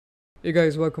Hey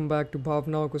guys, welcome back to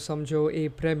Bhavna Ko Samjho, a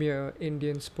premier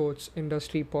Indian sports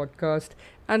industry podcast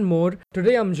and more.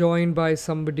 Today I'm joined by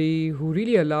somebody who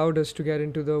really allowed us to get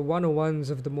into the 101s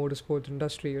of the motorsport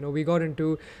industry. We got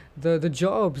into the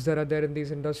jobs that are there in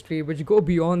this industry, which go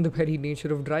beyond the very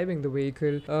nature of driving the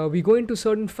vehicle. We go into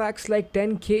certain facts like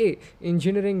 10K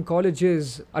engineering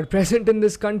colleges are present in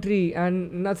this country,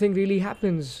 and nothing really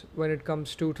happens when it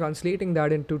comes to translating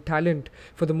that into talent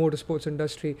for the motorsports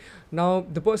industry. Now,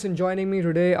 the person joining me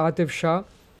today, Atif Shah,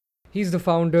 he's the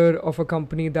founder of a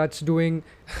company that's doing,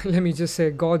 let me just say,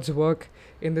 God's work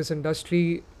in this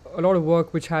industry. A lot of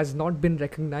work which has not been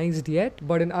recognized yet,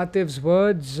 but in Atif's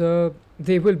words,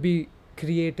 they will be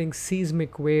creating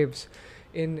seismic waves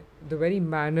in the very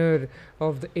manner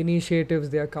of the initiatives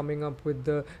they are coming up with,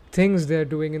 the things they're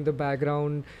doing in the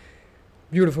background.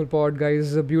 Beautiful pod,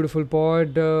 guys. A beautiful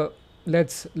pod.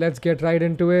 Let's get right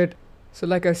into it. So,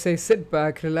 like I say, sit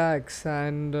back, relax,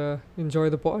 and enjoy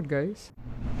the pod, guys.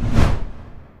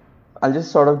 I'll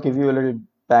just sort of give you a little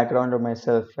background of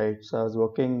myself, right? So I was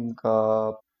working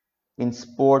in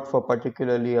sport for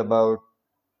particularly about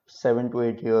 7 to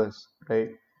 8 years, right?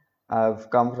 I've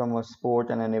come from a sport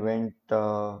and an event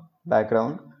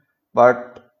background,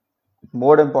 but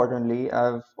more importantly,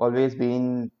 I've always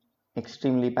been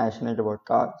extremely passionate about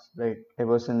cars, right?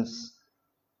 Ever since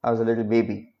I was a little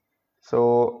baby.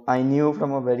 So I knew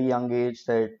from a very young age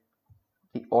that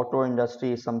the auto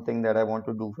industry is something that I want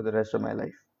to do for the rest of my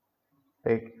life,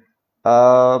 right?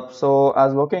 So I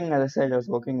was working, as I said, I was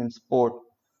working in sport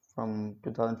from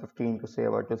 2015 to say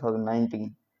about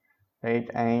 2019, right?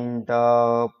 And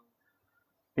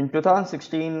in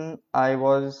 2016, I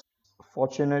was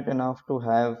fortunate enough to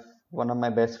have one of my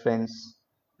best friends,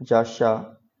 Josh Shah,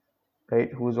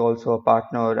 right, who's also a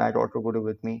partner at Autoguru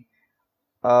with me,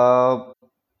 uh,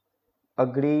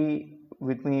 agree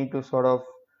with me to sort of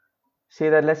say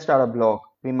that let's start a blog.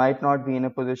 We might not be in a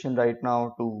position right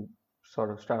now to sort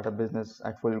of start a business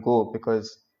at full go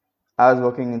because I was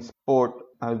working in sport,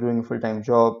 I was doing a full-time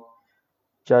job,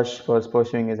 Josh was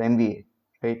pursuing his MBA,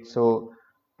 right? So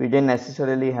we didn't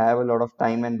necessarily have a lot of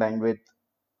time and bandwidth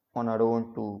on our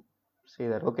own to say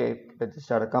that, okay, let's just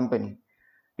start a company.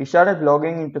 We started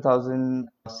blogging in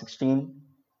 2016.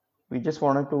 We just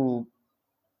wanted to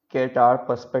get our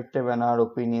perspective and our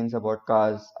opinions about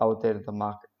cars out there in the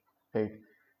market, right?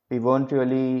 We weren't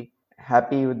really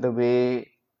happy with the way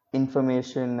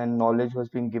information and knowledge was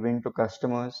being given to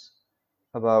customers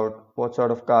about what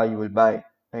sort of car you will buy,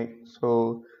 right?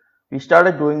 So we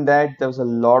started doing that. There was a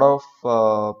lot of,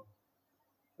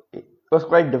 it was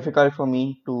quite difficult for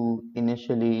me to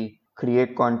initially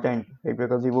create content, right?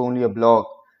 Because we were only a blog.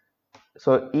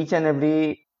 So each and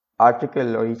every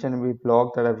article or each and every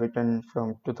blog that I've written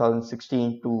from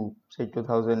 2016 to say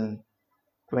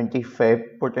 2025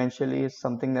 potentially is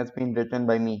something that's been written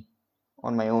by me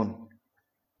on my own.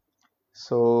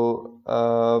 So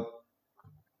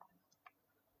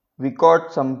we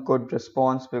got some good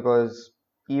response because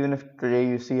even if today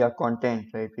you see our content,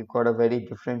 right, we've got a very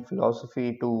different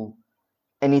philosophy to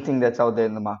anything that's out there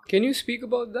in the market, Can you speak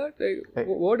about that? Like, right?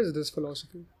 what is this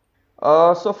philosophy?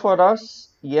 So for us,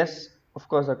 yes, of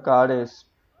course, a car is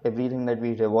everything that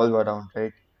we revolve around,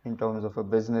 right? In terms of a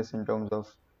business, in terms of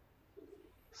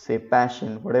say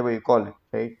passion, whatever you call it,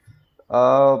 right?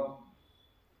 Uh,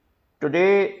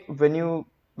 Today,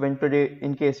 when today,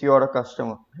 in case you are a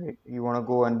customer, right, you want to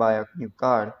go and buy a new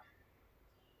car,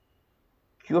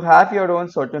 you have your own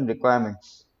certain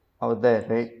requirements out there, Yes.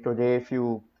 right? Today, if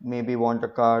you maybe want a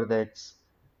car that's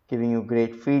giving you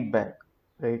great feedback,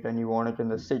 right, and you want it in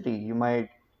the city, you might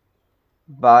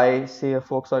buy, say, a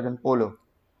Volkswagen Polo,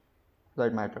 for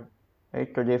that matter,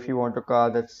 right? Today, if you want a car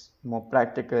that's more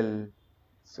practical,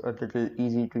 it's a little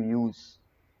easy to use,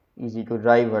 easy to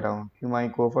drive around, you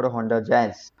might go for a Honda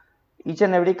Jazz. Each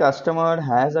and every customer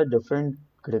has a different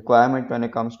requirement when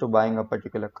it comes to buying a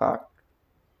particular car.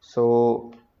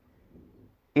 So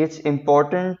it's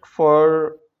important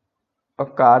for a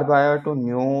car buyer to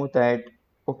know that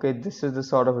okay, this is the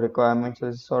sort of requirements,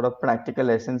 this is sort of practical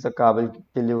essence a car will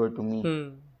deliver to me, Hmm.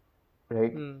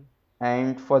 right? Hmm.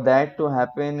 And for that to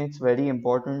happen, it's very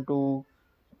important to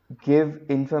give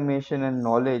information and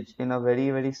knowledge in a very,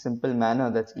 very simple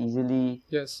manner that's easily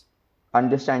Yes.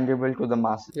 understandable to the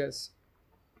masses. Yes.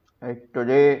 Right?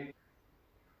 Today,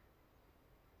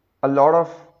 a lot of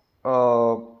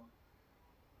uh,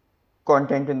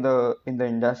 content in the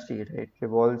industry, right,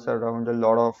 revolves around a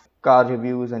lot of car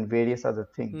reviews and various other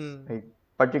things, Hmm. right,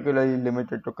 particularly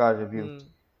limited to car reviews. Hmm.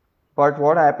 But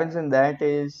what happens in that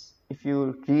is if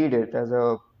you read it as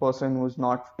a person who's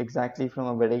not exactly from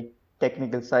a very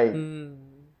technical side, Hmm.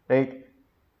 right,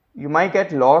 you might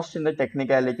get lost in the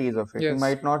technicalities of it. You Yes.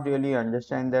 might not really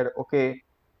understand that, okay,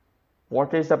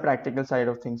 what is the practical side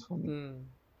of things for me? Mm.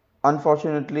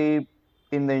 Unfortunately,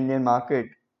 in the Indian market,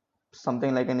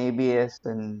 something like an ABS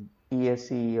and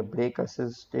ESC, a brake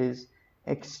assist, is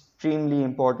extremely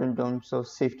important in terms of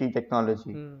safety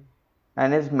technology Mm.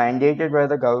 and is mandated by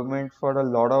the government for a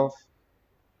lot of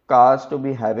cars to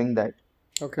be having that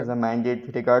Okay. as a mandate,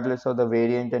 regardless of the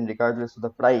variant and regardless of the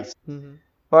price. Mm-hmm.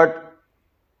 But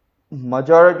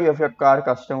majority of your car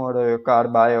customer or your car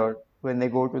buyer, when they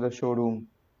go to the showroom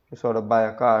to sort of buy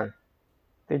a car,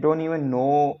 they don't even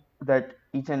know that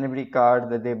each and every car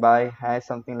that they buy has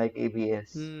something like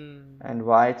ABS Mm. and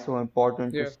why it's so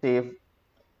important to Yeah. save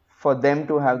for them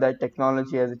to have that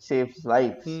technology as it saves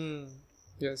lives. Mm.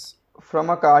 Yes. From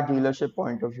a car dealership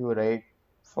point of view, right?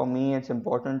 For me, it's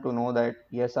important to know that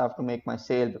yes, I have to make my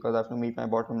sale because I have to meet my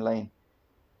bottom line.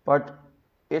 But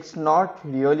it's not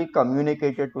really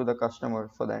communicated to the customer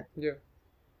for that, Yeah.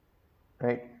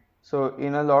 right? So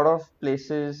in a lot of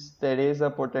places, there is a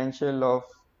potential of,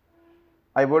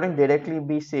 I wouldn't directly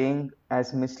be saying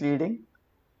as misleading,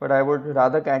 but I would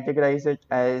rather categorize it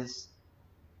as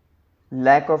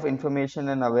lack of information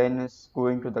and awareness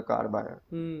going to the car buyer.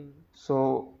 Mm.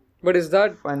 So, But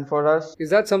and for us, is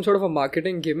that some sort of a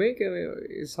marketing gimmick? I mean,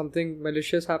 is something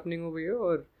malicious happening over here,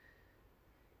 or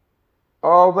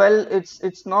well,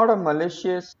 it's not a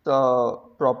malicious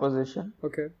proposition,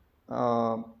 okay?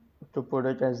 uh, to put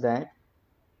it as that.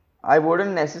 I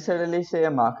wouldn't necessarily say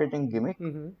a marketing gimmick,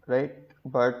 Mm-hmm. right?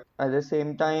 But at the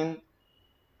same time,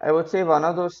 I would say one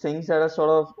of those things that are sort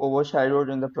of overshadowed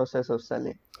in the process of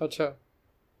selling. Acha.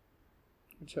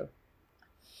 Acha.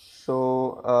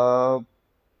 So,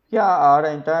 yeah, our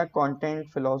entire content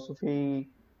philosophy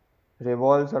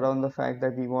revolves around the fact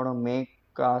that we want to make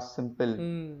cars simple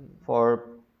Mm. for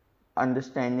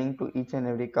understanding to each and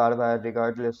every car buyer,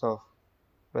 regardless of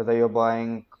whether you're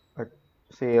buying, a,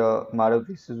 say, a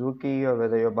Maruti Suzuki or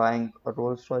whether you're buying a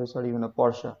Rolls Royce or even a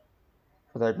Porsche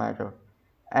for that matter.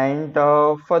 And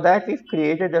for that, we've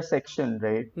created a section,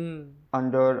 right, Mm.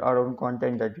 under our own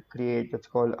content that we create. It's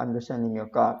called Understanding Your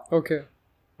Car, Okay.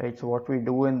 right? So what we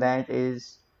do in that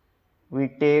is we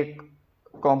take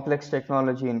complex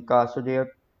technology in cars. So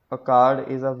a car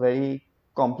is a very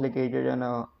complicated and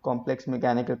a complex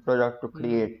mechanical product to Mm.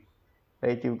 create,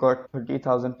 right? You've got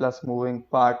 30,000 plus moving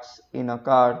parts in a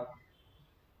car.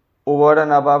 Over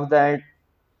and above that,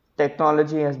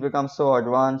 technology has become so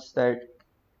advanced that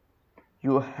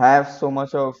you have so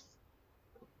much of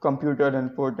computer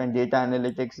input and data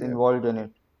analytics Yeah. involved in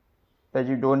it that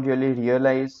you don't really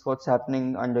realize what's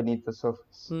happening underneath the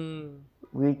surface. Mm.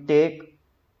 We take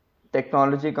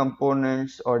technology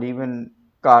components or even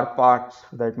car parts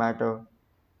for that matter,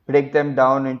 break them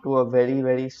down into a very,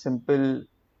 very simple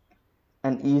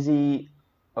and easy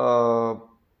uh,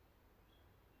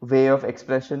 way of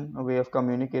expression, a way of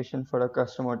communication for a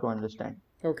customer to understand.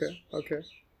 Okay. Okay.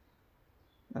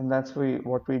 And that's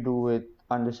what we do with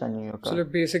understanding your So car.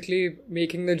 like basically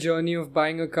making the journey of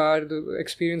buying a car, the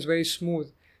experience very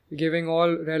smooth, giving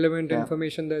all relevant Yeah,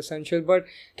 information, the essential. But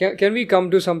can we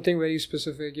come to something very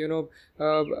specific?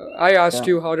 Uh, I asked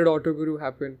yeah. you how did Autoguru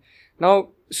happen. Now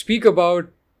speak about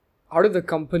how did the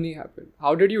company happen?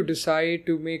 How did you decide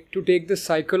to take the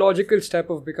psychological step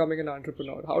of becoming an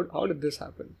entrepreneur? How did this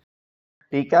happen?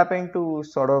 Recapping to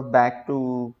sort of back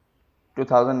to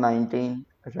 2019,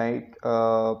 right?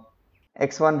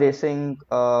 X1 Racing,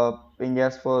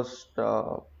 India's first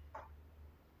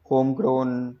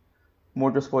homegrown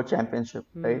motorsport championship,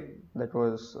 right? Hmm. That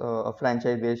was a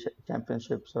franchise-based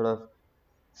championship, sort of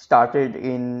started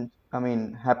in, I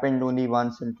mean, happened only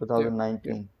once in Yeah. Yeah.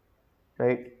 2019,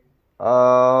 right?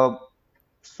 Uh,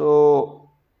 so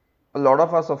a lot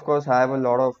of us, of course, have a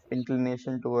lot of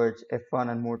inclination towards F1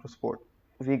 and motorsport.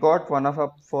 We got one of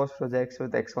our first projects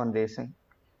with X1 Racing,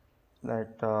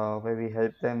 that where we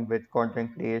help them with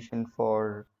content creation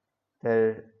for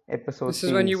their episode This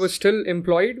is when you were scenes. still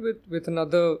employed with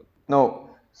another. No,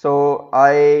 so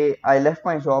I left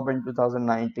my job in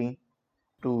 2019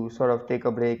 to sort of take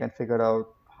a break and figure out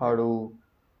how Yeah. to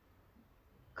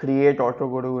create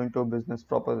Autoguru into a business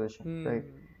proposition, right?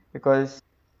 Hmm. Because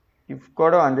you've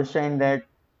got to understand that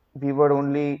we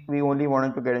only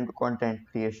wanted to get into content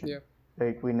creation, Yeah.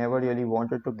 right? We never really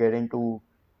wanted to get into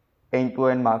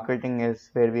end-to-end marketing as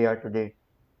where we are today.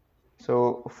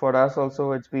 So for us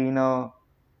also, it's been a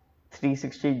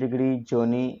 360-degree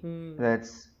journey Hmm.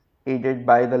 that's aided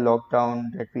by the lockdown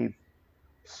that we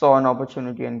saw an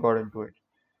opportunity and got into it.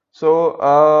 So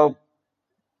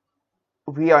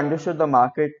we understood the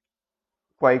market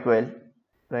quite well,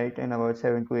 right, in about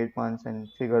 7 to 8 months and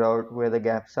figured out where the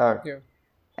gaps are. Yeah.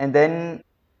 And then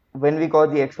when we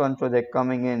got the X1 project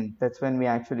coming in, that's when we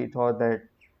actually thought that,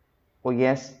 oh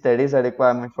yes, there is a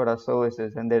requirement for our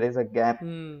services and there is a gap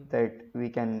Hmm. that we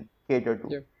can cater to.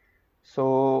 Yeah.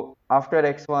 So after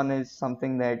X1 is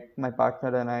something that my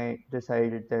partner and I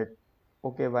decided that,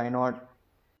 okay, why not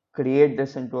create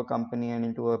this into a company and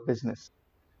into a business,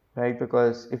 right?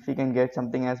 Because if we can get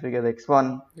something as big as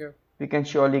X1, Yeah. we can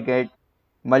surely get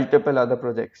multiple other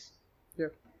projects. Yeah.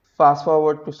 Fast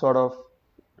forward to sort of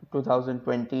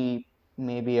 2020,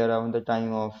 maybe around the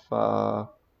time of,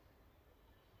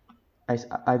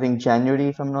 I think January,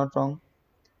 if I'm not wrong.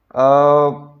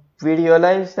 We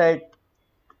realized that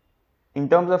in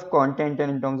terms of content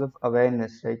and in terms of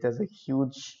awareness, right, there's a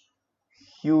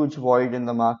huge void in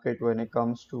the market when it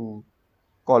comes to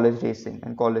college racing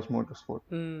and college motorsport.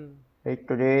 Hmm. Right,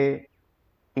 today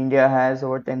India has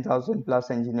over 10,000 plus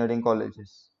engineering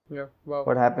colleges. Yeah. Wow.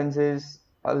 What happens is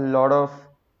a lot of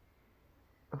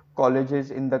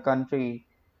colleges in the country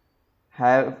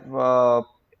have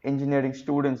engineering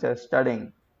students that are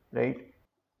studying, right?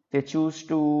 They choose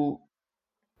to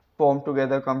come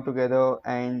together,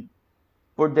 and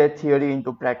put their theory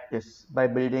into practice by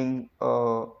building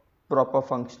a proper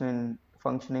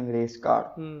functioning race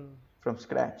car Hmm. from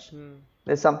scratch. Hmm.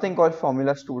 There's something called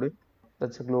Formula Student.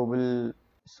 That's a global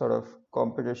sort of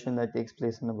competition that takes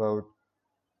place in about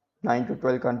 9 to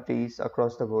 12 countries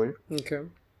across the world. Okay.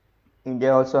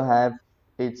 India also have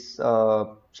its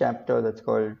chapter that's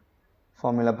called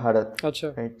Formula Bharat,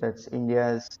 Acha. right? That's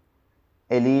India's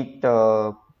elite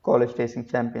college racing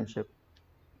championship.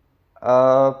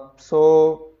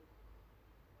 So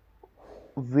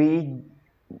we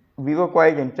we were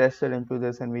quite interested into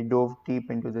this and we dove deep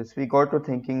into this. We got to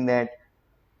thinking that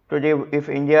today, if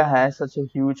India has such a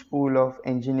huge pool of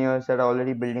engineers that are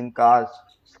already building cars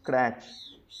scratch,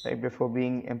 right, before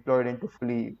being employed into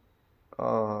fully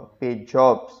paid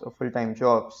jobs or full-time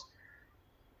jobs,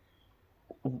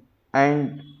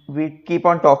 and we keep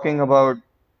on talking about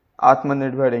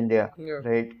Atmanirbhar India, Yeah.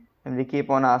 right? And we keep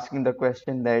on asking the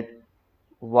question that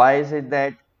why is it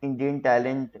that Indian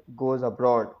talent goes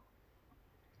abroad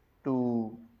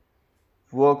to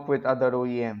work with other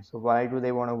OEMs? So why do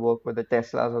they want to work with the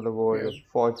Teslas of the world Yeah.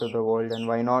 or Fords of the world, and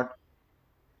why not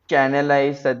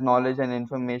channelize that knowledge and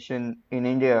information in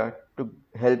India to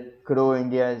help grow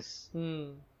India's Hmm.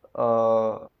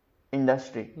 uh,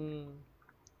 industry? Hmm.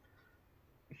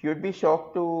 You'd be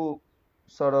shocked to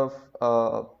sort of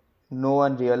know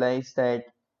and realize that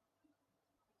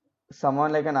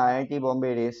someone like an IIT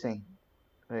Bombay Racing,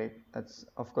 right? That's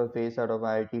of course based out of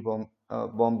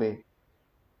Bombay,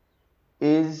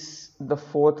 is the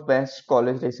fourth best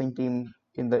college racing team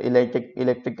in the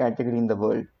electric category in the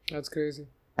world, That's crazy.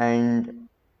 and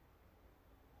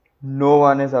no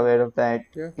one is aware of that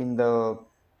Yeah. in the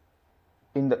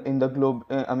globe.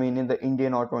 I mean, in the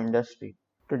Indian auto industry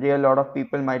today, a lot of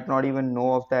people might not even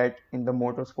know of that in the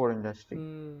motorsport industry,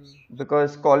 Hmm.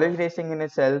 because college racing in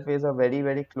itself is a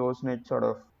very close knit sort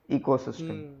of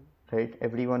ecosystem, Hmm. right?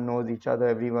 Everyone knows each other,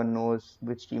 everyone knows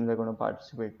which teams are going to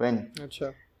participate when.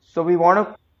 Acha. So we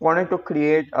wanted to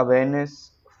create awareness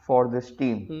for this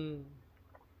team, Hmm.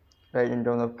 right? In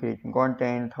terms of creating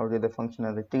content, how do they function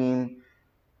as a team,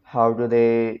 how do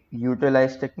they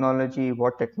utilize technology,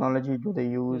 what technology do they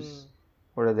Hmm. use,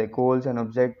 what are their goals and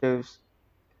objectives.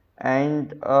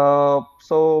 And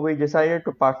so we decided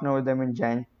to partner with them in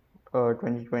Jan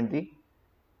 2020,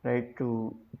 right, to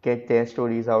get their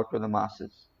stories out to the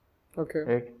masses, Okay.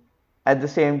 right? At the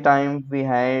same time, we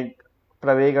had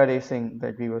Pravega Racing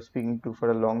that we were speaking to for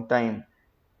a long time,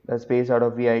 that's based out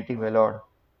of VIT Vellore,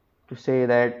 to say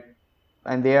that,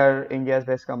 and they are India's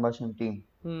best combustion team.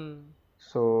 Hmm.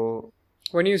 So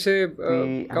When you say we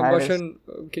had a combustion,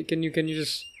 can you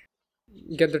just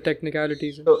get the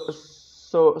technicalities?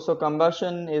 so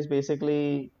combustion is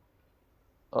basically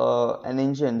an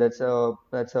engine that's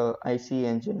a IC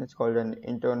engine. It's called an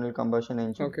internal combustion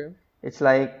engine. Okay. It's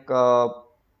like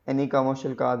any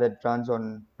commercial car that runs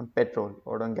on petrol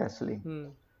or on gasoline, Hmm.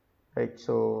 right?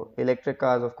 So electric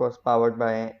cars, of course, powered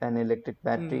by an electric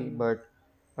battery, Hmm. but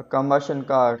a combustion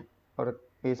car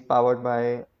is powered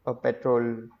by a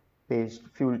petrol-based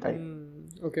fuel type. Hmm.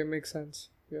 Okay, makes sense.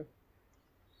 Yeah.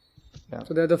 Yeah,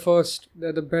 So they're the first.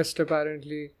 They're the best,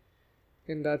 apparently,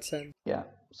 in that sense. yeah.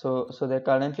 So they're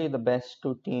currently the best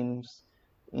two teams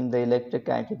in the electric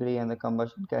category and the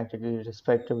combustion category,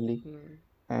 respectively. Hmm.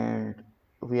 And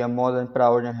we are more than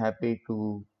proud and happy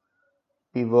to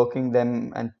be working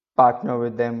them and partner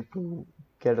with them to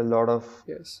get a lot of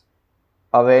Yes.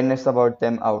 awareness about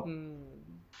them out. Hmm.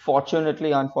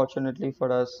 Fortunately, unfortunately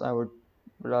for us, I would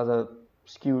rather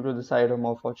skew to the side of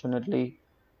more fortunately,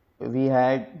 we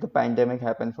had the pandemic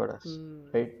happen for us, Hmm.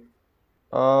 right?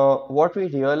 What we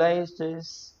realized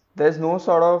is there's no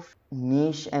sort of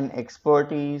niche and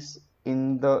expertise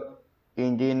in the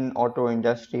Indian auto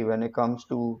industry when it comes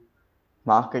to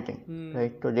marketing, Hmm.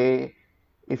 right? Today,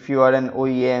 if you are an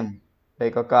OEM,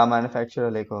 like a car manufacturer,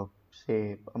 like a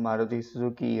say a Maruti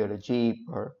Suzuki or a Jeep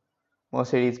or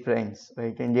Mercedes-Benz,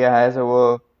 right? India has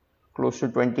over close to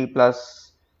 20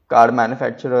 plus car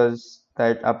manufacturers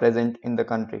that are present in the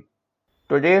country.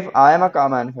 Today, if I am a car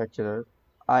manufacturer,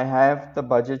 I have the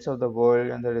budgets of the world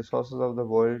and the resources of the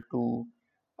world to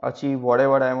achieve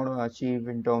whatever I want to achieve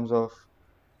in terms of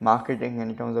marketing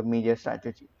and in terms of media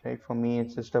strategy, right? For me,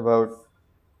 it's just about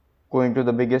going to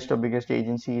the biggest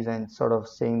agencies and sort of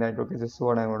saying that, okay, this is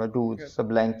what I want to do. Yeah. It's a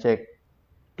blank check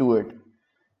to it.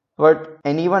 But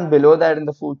anyone below that in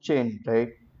the food chain, right?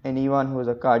 Anyone who is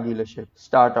a car dealership,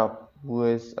 startup, who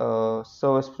is a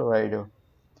service provider,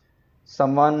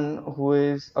 someone who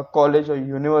is a college or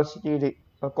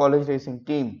a college racing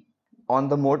team. On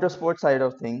the motorsport side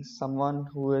of things, someone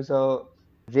who is a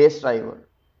race driver,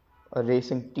 a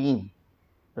racing team,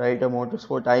 right? A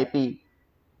motorsport IP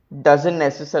doesn't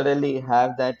necessarily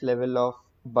have that level of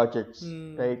budgets,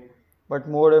 Hmm. right? But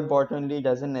more importantly,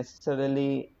 doesn't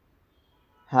necessarily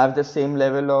have the same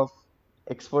level of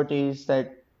expertise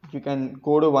that you can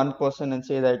go to one person and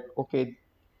say that, okay,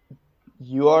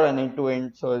 you are an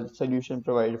end-to-end solution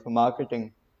provider for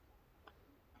marketing,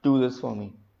 do this for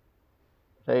me,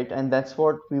 right? And that's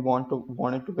what we want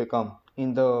it to become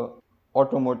in the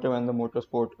automotive and the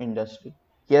motorsport industry.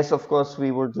 Yes, of course,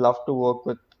 we would love to work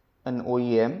with an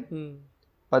OEM, Hmm.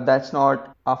 but that's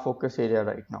not our focus area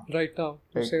right now, Right now,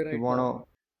 you right? say We right want now.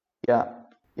 to, yeah,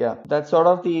 yeah. That's sort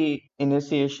of the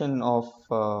initiation of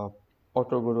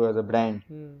Autoguru as a brand.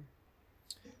 Hmm.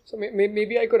 So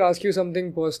maybe I could ask you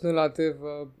something personal, Atif.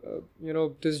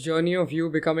 This journey of you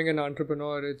becoming an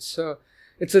entrepreneur, it's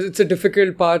a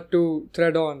difficult path to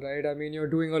tread on, right? I mean, you're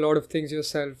doing a lot of things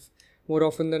yourself. More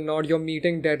often than not, you're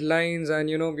meeting deadlines, and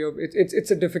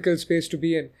it's a difficult space to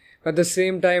be in. But at the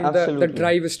same time, the Absolutely.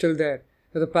 drive is still there,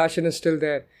 the passion is still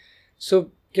there.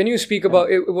 So can you speak Yeah.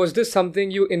 about it? Was this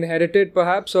something you inherited,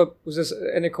 perhaps, or was this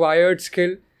an acquired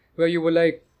skill where you were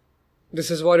like,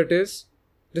 "This is what it is.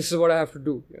 This is what I have to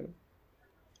do."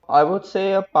 I would say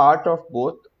a part of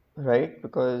both, right?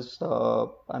 Because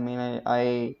I mean,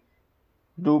 I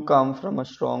do come from a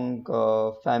strong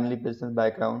family business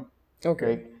background, Okay.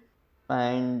 right?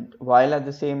 And while at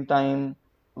the same time,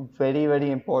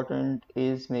 very important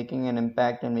is making an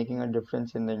impact and making a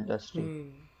difference in the industry, Hmm.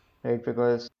 right?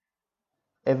 Because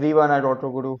everyone at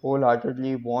Autoguru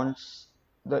wholeheartedly wants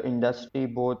the industry,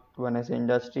 both when I say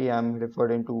industry, I'm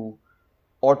referring to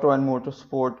auto and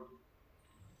motorsport,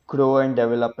 grow and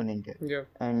develop in India Yeah.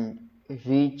 and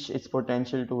reach its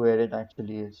potential to where it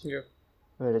actually is, Yeah.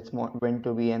 where it's meant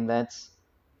to be. And that's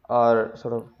our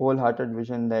sort of wholehearted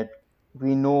vision that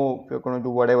we know we're going to do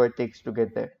whatever it takes to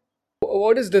get there.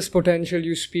 What is this potential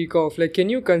you speak of? Like, can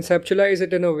you conceptualize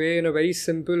it in a way, in a very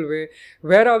simple way?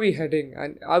 Where are we heading?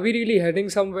 And are we really heading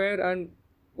somewhere? And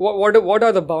what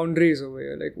are the boundaries over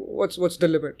here? Like, what's the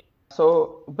limit?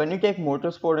 So when you take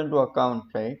motorsport into account,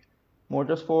 right?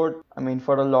 Motorsport, I mean,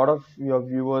 for a lot of your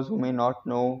viewers who may not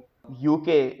know,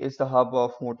 UK is the hub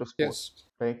of motorsport, Yes.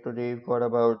 right? Today you've got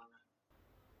about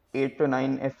 8 to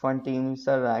 9 F1 teams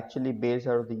that are actually based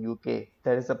out of the UK.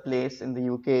 There is a place in the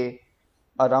UK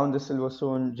around the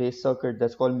Silverstone race circuit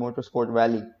that's called Motorsport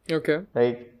Valley, Okay.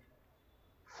 right?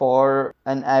 For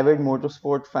an avid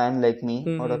motorsport fan like me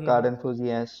or a car Mm-hmm.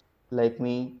 enthusiast like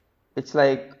me, it's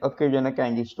like a kid in a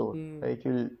candy store, Mm. right?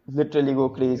 You'll literally go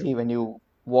Yeah. crazy when you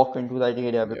walk into that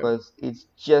area Yeah. because it's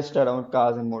just around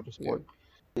cars and Yeah. motorsport.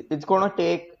 It's gonna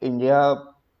take India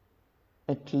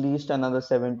at least another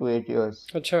 7 to 8 years,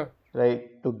 Acha.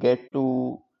 right, to get to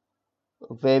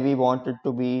where we want it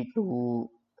to be to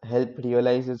help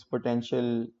realize its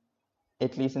potential,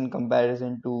 at least in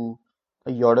comparison to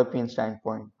a European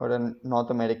standpoint or a North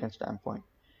American standpoint.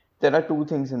 There are two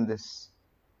things in this.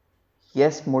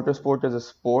 Yes, motorsport is a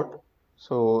sport,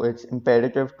 so it's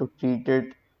imperative to treat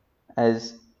it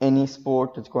as any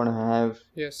sport. It's going to have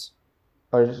Yes.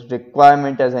 a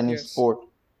requirement as any Yes. sport,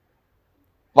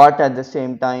 but at the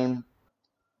same time,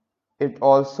 it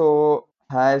also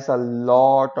has a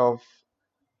lot of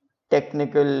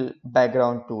technical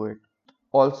background to it.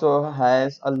 Also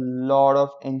has a lot of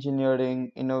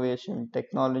engineering, innovation,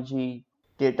 technology,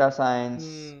 data science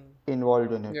Hmm.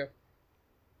 involved in it Yeah.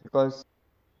 because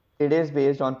it is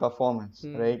based on performance,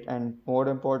 Hmm. right? And more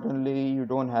importantly, you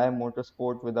don't have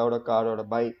motorsport without a car or a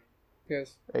bike,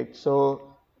 Yes. right? So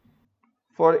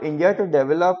for India to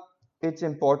develop, it's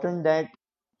important that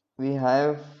we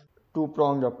have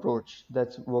two-pronged approach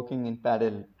that's working in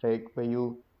parallel, right? Where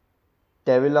you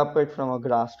develop it from a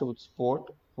grassroots sport,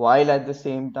 while at the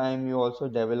same time you also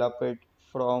develop it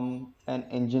from an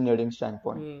engineering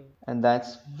standpoint. Hmm. And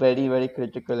that's very, very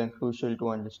critical and crucial to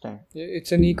understand. Yeah,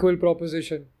 it's an equal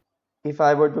proposition. If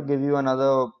I were to give you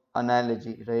another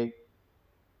analogy, right?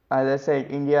 As I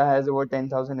said, India has over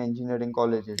 10,000 engineering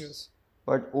colleges, Yes.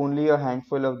 but only a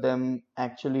handful of them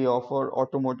actually offer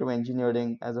automotive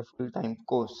engineering as a full-time Yeah.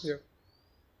 course.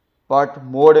 But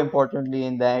more importantly,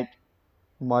 in that,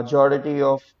 majority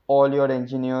of all your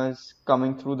engineers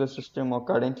coming through the system or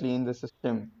currently in the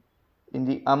system,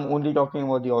 I'm only talking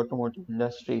about the automotive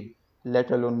industry,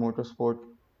 let alone motorsport,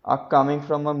 are coming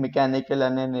from a mechanical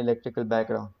and an electrical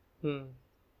background, Hmm.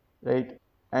 right?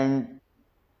 And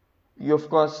you of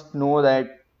course know that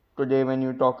today when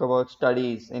you talk about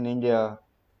studies in India,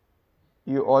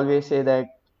 you always say that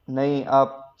नहीं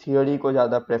आप theory को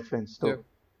ज़्यादा preference दो, Yeah.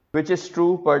 which is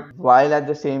true, but while at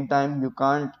the same time you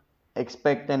can't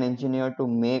expect an engineer to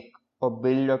make or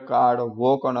build a car or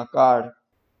work on a car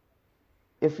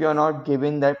if you're not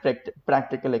given that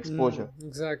practical Hmm. exposure.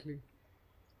 Exactly.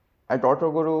 At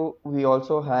Autoguru, we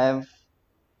also have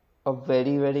a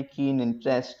very, very keen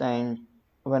interest, and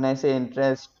when I say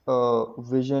interest,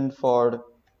 vision for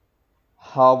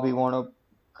how we want to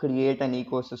create an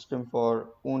ecosystem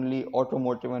for only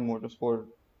automotive and motorsport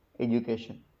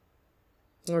education.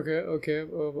 Okay. Okay.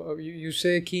 You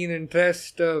say keen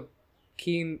interest.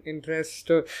 Keen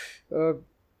interest. Uh,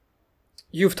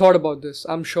 you've thought about this.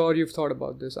 I'm sure you've thought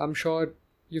about this. I'm sure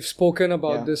you've spoken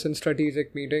about Yeah. this in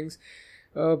strategic meetings.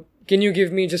 Uh, can you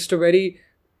give me just a very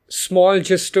small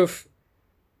gist of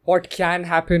what can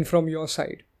happen from your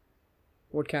side?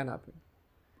 What can happen?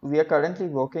 We are currently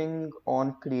working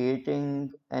on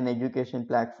creating an education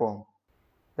platform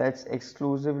that's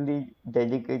exclusively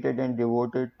dedicated and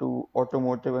devoted to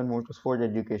automotive and motorsport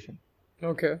education.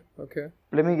 Okay. Okay.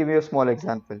 Let me give you a small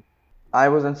example. I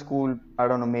was in school, I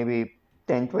don't know, maybe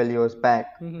 10, 12 years back,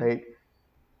 Mm-hmm. right?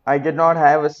 I did not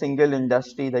have a single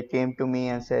industry that came to me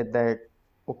and said that,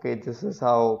 okay, this is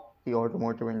how the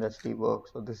automotive industry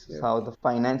works, or this is Yeah. how the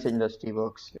finance industry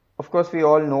works. Of course, we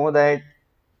all know that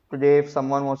today, if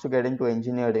someone wants to get into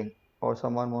engineering or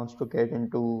someone wants to get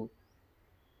into,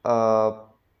 uh,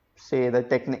 say, the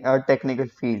technical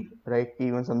field, right?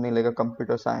 Even something like a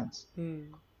computer science,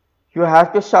 Hmm. you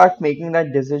have to start making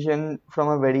that decision from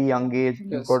a very young age.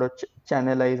 You've got Yes. to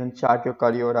channelize and chart your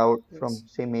career out Yes. from,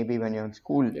 say, maybe when you're in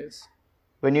school. Yes.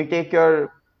 When you take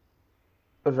your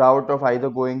route of either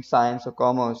going science or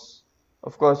commerce,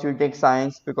 of course, you take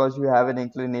science because you have an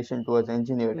inclination towards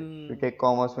engineering. You Hmm. take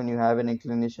commerce when you have an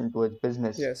inclination towards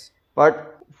business. Yes.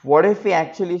 But what if we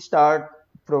actually start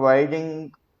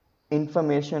providing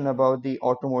information about the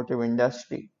automotive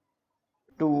industry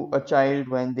to a child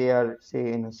when they are,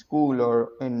 say, in a school or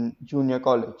in junior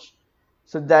college?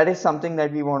 So that is something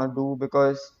that we want to do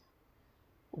because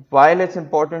while it's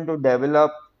important to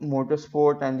develop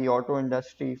motorsport and the auto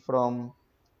industry from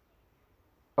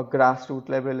a grassroots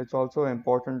level, it's also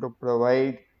important to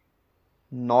provide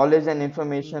knowledge and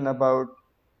information Hmm. about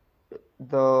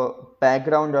the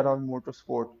background around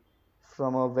motorsport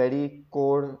from a very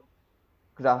core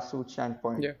grassroots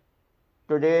standpoint. Yeah.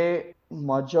 Today,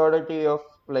 majority of,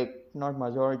 like, not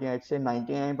majority, I'd say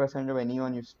 99% of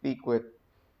anyone you speak with,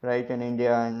 right, in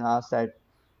India and ask that,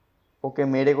 okay,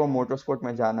 मेरे को motorsport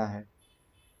में जाना है.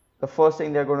 The first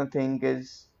thing they're going to think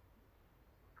is,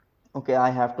 okay, I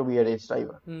have to be a race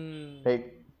driver, Hmm. right?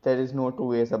 There is no two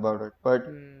ways about it. But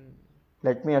Hmm.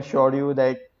 let me assure you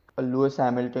that a Lewis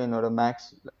Hamilton or a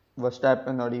Max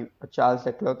Verstappen or a Charles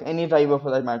Leclerc, any driver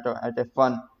for that matter at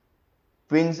F1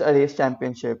 wins a race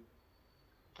championship.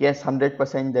 Yes,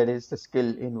 100% there is the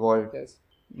skill involved. Yes.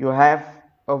 You have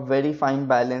a very fine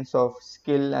balance of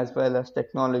skill as well as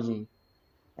technology.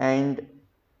 And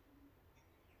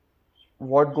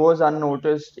what goes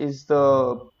unnoticed is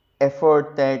the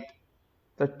effort that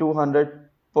the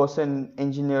 200-person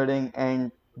engineering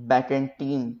and backend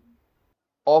team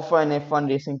of an F1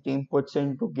 racing team puts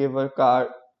in to give a car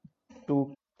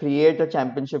to create a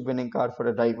championship winning car for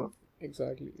a driver,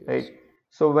 Exactly. right? Yes.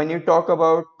 So when you talk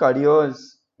about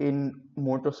careers in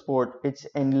motorsport, it's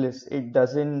endless. It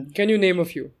doesn't, Can you name a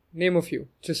few? Name a few,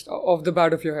 just off the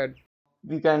bat of your head.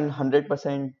 you can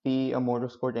 100% be a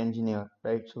motorsport engineer,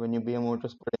 right? So when you be a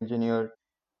motorsport engineer,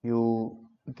 you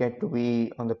get to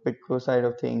be on the pit crew side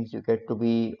of things, you get to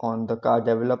be on the car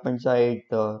development side,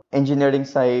 the engineering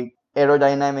side.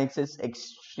 Aerodynamics is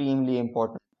extremely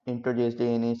important in today's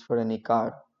day and age for any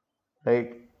car,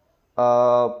 right?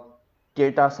 Uh,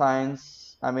 Data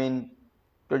science, I mean,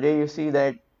 today you see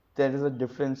that there is a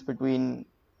difference between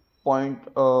point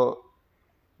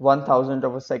 1,000th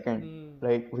of a second, Hmm.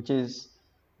 right? Which is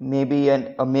maybe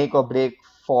a make or break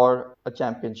for a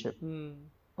championship Hmm.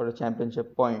 or a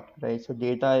championship point, right? So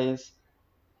data is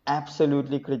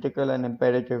absolutely critical and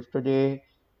imperative. Today,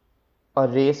 a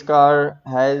race car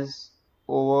has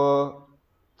over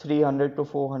 300 to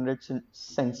 400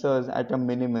 sensors at a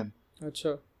minimum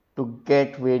Acha. to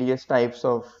get various types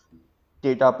of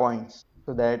data points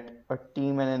so that a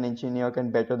team and an engineer can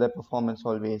better their performance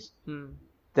always. Hmm.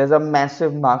 There's a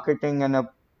massive marketing and a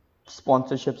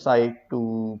sponsorship side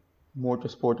to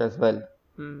motorsport as well.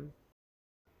 Hmm.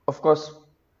 Of course,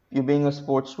 you being a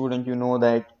sports student, you know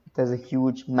that there's a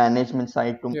huge management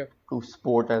side Yeah. to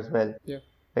sport as well, Yeah.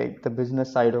 right? The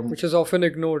business side of Which is often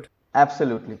ignored.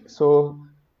 absolutely. So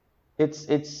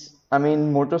it's I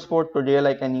mean motorsport today,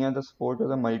 like any other sport, is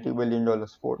a multi-billion dollar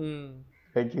sport, Hmm.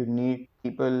 right? You need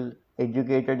people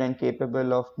educated and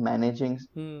capable of managing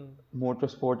Hmm.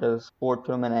 motorsport as a sport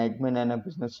from an admin and a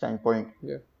business standpoint.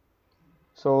 Yeah.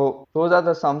 So those are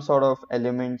the some sort of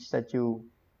elements that you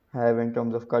have in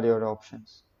terms of career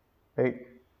options, right?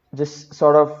 Just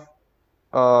sort of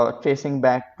tracing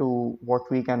back to what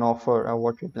we can offer or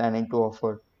what we're planning to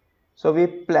offer. So we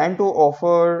plan to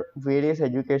offer various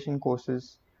education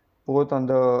courses both on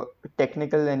the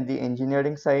technical and the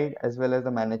engineering side as well as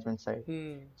the management side.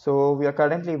 Hmm. So we are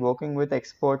currently working with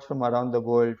experts from around the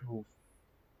world who've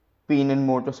been in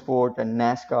motorsport and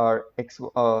NASCAR,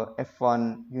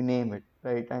 F1, you name it,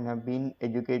 right? And have been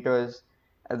educators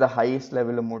at the highest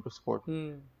level of motorsport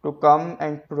Hmm. to come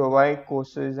and provide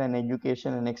courses and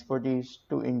education and expertise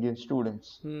to Indian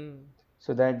students Hmm.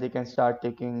 so that they can start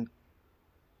taking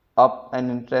up an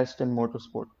interest in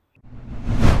motorsport.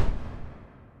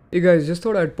 Hey guys, just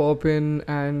thought I'd pop in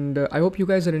and I hope you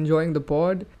guys are enjoying the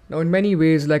pod. Now, in many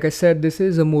ways, like I said, this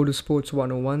is a Motorsports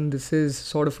 101. This is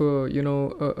sort of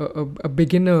a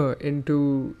beginner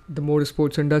into the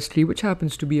motorsports industry, which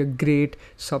happens to be a great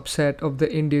subset of the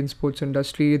Indian sports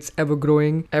industry. It's ever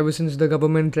growing ever since the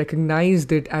government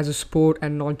recognized it as a sport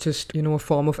and not just, a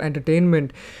form of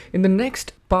entertainment. In the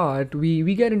next part,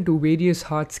 we get into various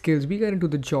hard skills, we get into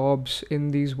the jobs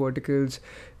in these verticals,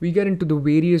 we get into the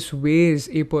various ways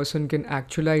a person can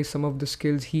actualize some of the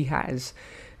skills he has.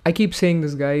 I keep saying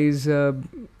this, guys.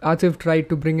 Atif tried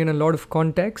to bring in a lot of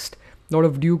context, lot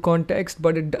of due context,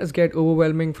 but it does get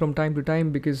overwhelming from time to time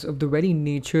because of the very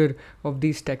nature of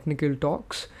these technical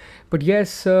talks. But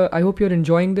yes, I hope you're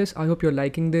enjoying this. I hope you're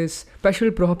liking this.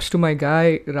 Special props to my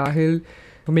guy Rahil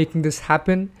for making this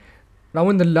happen. Now,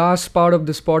 in the last part of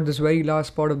this pod, this very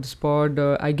last part of this pod,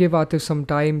 I give Atif some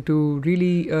time to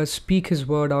really speak his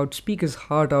word out, speak his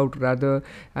heart out rather,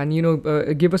 and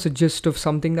give us a gist of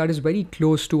something that is very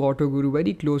close to Autoguru,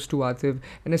 very close to Atif,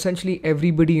 and essentially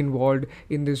everybody involved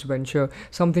in this venture.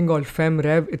 Something called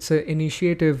FemRev. It's an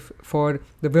initiative for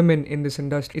the women in this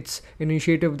industry. It's an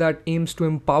initiative that aims to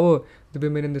empower the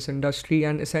women in this industry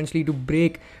and essentially to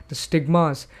break the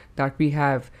stigmas that we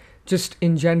have just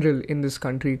in general in this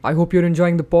country. I hope you're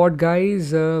enjoying the pod,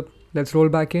 guys. Let's roll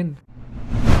back in.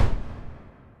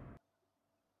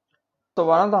 So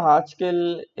one of the hard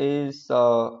skill is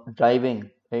driving,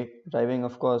 right? Driving,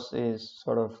 of course, is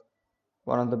sort of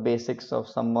one of the basics of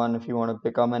someone if you want to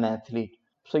become an athlete.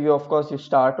 So you, of course, you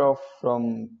start off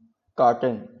from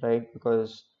karting, right?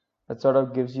 Because that sort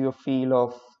of gives you a feel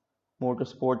of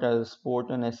motorsport as a sport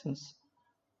in essence.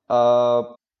 Uh,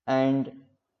 and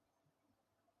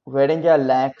where India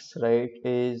lacks, right,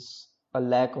 is a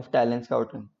lack of talent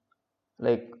scouting.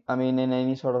 Like, I mean, in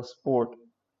any sort of sport,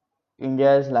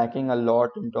 India is lacking a lot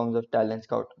in terms of talent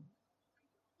scouting,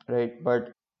 right?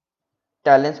 But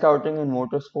talent scouting in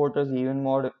motorsport is even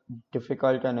more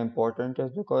difficult and important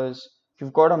is because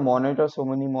you've got to monitor so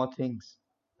many more things,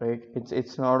 right?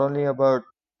 It's not only about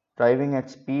driving at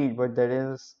speed, but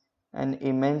there is an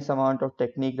immense amount of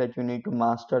technique that you need to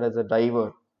master as a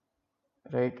driver,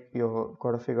 right? You've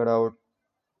got to figure out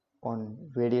on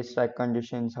various track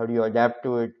conditions, how do you adapt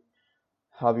to it,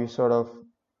 how you sort of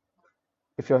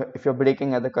if you're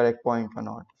braking at the correct point or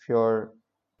not, if you're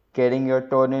getting your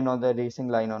turn in on the racing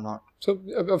line or not. So,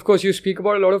 of course, you speak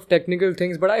about a lot of technical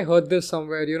things, but I heard this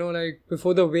somewhere, like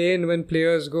before the weigh-in, when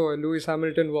players go, Lewis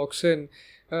Hamilton walks in,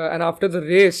 and after the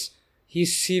race, he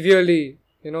severely,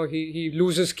 he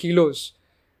loses kilos.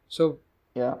 So,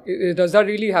 Yeah. does that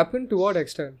really happen? To what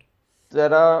extent?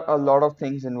 There are a lot of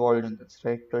things involved in this,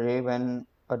 right? Today, when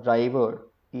a driver,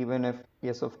 even if,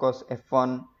 yes, of course,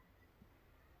 F1,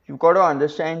 you've got to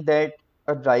understand that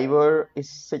a driver is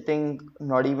sitting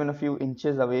not even a few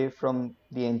inches away from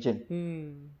the engine,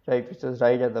 Hmm. right, which is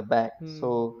right at the back. Hmm.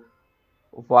 So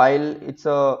while it's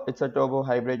a turbo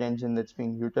hybrid engine that's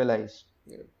being utilized,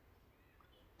 Yeah.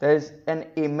 there's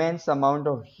an immense amount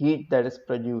of heat that is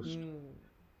produced Hmm.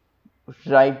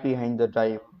 right behind the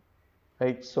drive,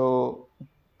 right? So,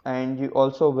 and you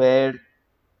also wear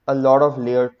a lot of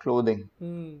layered clothing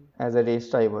Hmm. as a race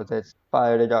driver. That's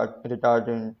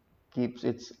retardant, keeps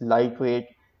its lightweight.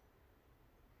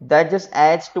 That just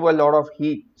adds to a lot of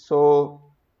heat.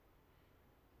 So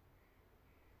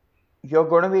you're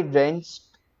going to be drenched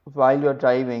while you're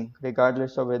driving,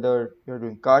 regardless of whether you're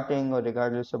doing karting or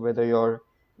regardless of whether you're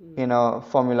in a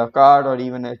Formula car or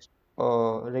even a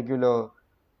regular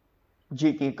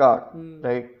GT car, Hmm.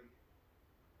 right?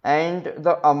 And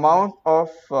the amount of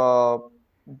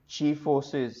G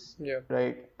forces, Yeah.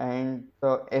 right, and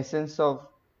the essence of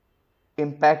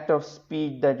impact of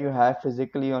speed that you have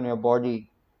physically on your body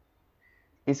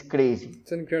is crazy,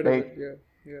 It's incredible. right? Yeah.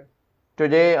 Yeah.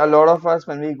 Today, a lot of us,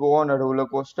 when we go on a roller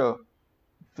coaster,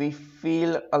 we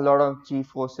feel a lot of G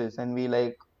forces and we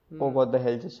like, oh, Hmm. what the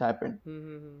hell just happened,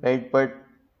 Hmm. right? But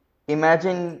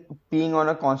imagine being on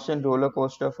a constant roller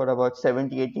coaster for about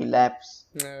 70, 80 laps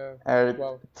Yeah. at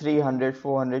Wow. 300,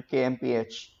 400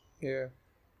 kmph Yeah.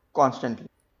 constantly.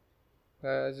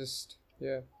 Just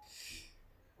yeah.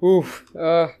 Oof.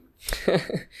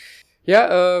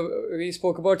 Yeah. We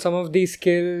spoke about some of these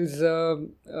skills.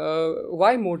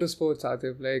 Why motorsports,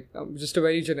 Atif? Like, just a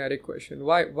very generic question.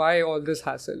 Why all this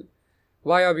hassle?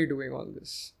 Why are we doing all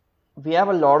this? We have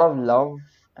a lot of love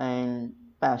and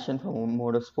passion for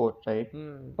motorsport, right?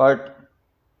 Hmm. But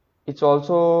it's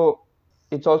also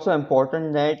it's also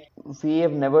important that we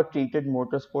have never treated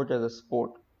motorsport as a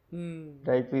sport, Hmm.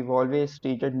 right? We've always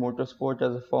treated motorsport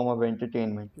as a form of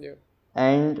entertainment. Yeah.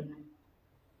 And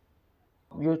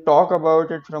you talk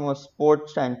about it from a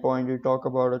sports standpoint, you talk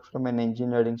about it from an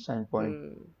engineering standpoint.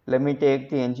 Hmm. Let me take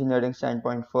the engineering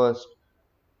standpoint first.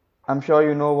 I'm sure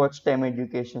you know what STEM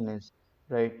education is,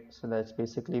 right? So that's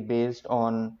basically based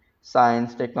on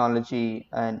science, technology,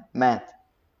 and math,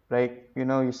 right? You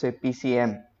know, you say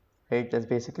PCM, right? That's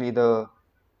basically the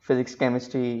physics,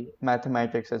 chemistry,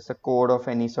 mathematics. It's the core of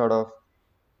any sort of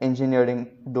engineering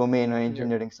domain or Yeah.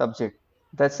 engineering subject.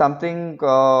 That's something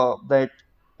that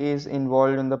is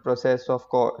involved in the process of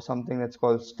something that's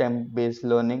called STEM-based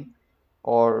learning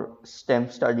or STEM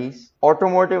studies.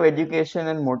 Automotive education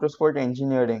and motorsport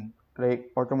engineering, right?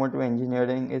 Automotive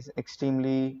engineering is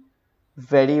extremely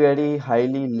very, very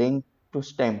highly linked to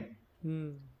STEM.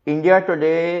 Hmm. India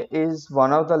today is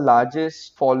one of the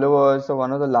largest followers or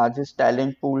one of the largest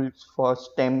talent pools for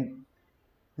STEM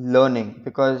learning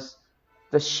because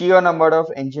the sheer number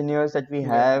of engineers that we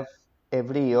Yeah. have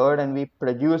every year and we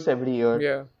produce every year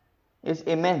Yeah. is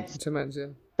immense. It's immense.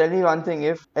 Yeah. Tell me one thing,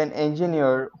 if an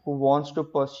engineer who wants to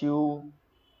pursue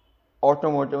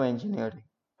automotive engineering,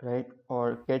 right,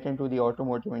 or get into the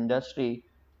automotive industry,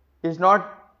 is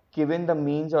not given the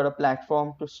means or a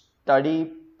platform to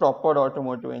study proper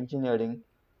automotive engineering,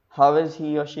 how is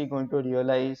he or she going to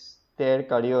realize their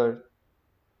career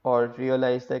or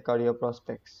realize their career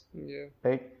prospects, Yeah.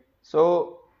 right?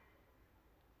 So,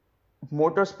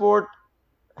 motorsport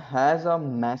has a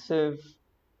massive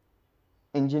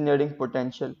engineering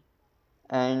potential,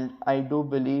 and I do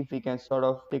believe we can sort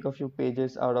of take a few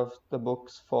pages out of the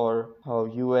books for how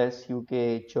US,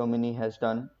 UK, Germany has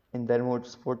done in their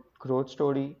motorsport growth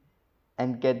story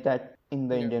and get that in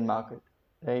the Yeah. Indian market,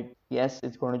 right? Yes,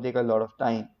 it's going to take a lot of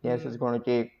time. Yes, it's Hmm. going to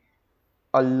take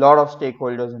a lot of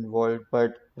stakeholders involved,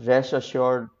 but rest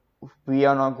assured, we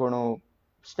are not going to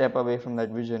step away from that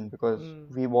vision because Hmm.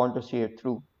 we want to see it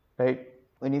through, right?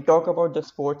 When you talk about the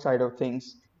sports side of things,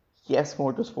 yes,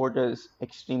 motorsport is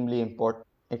extremely important,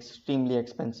 extremely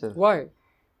expensive. Why?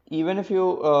 Even if you,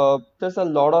 there's a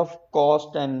lot of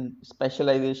cost and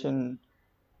specialization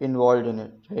involved in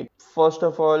it, right? First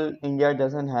of all, India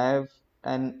doesn't have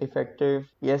an effective,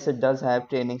 yes, it does have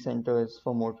training centers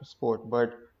for motorsport,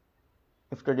 but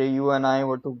if today you and I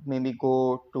were to maybe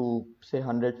go to say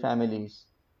 100 families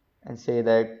and say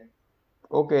that,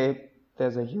 okay,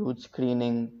 there's a huge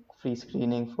screening, free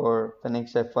screening for the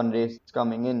next F1 race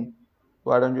coming in,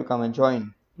 why don't you come and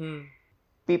join? Hmm.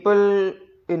 People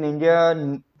in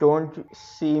India don't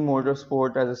see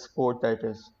motorsport as a sport that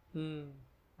is, Hmm.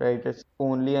 right? It's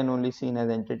only and only seen as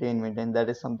entertainment, and that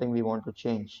is something we want to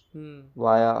change Hmm.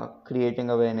 via creating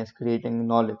awareness, creating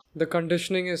knowledge. The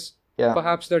conditioning is Yeah,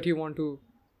 perhaps that you want to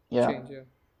yeah. change. Yeah.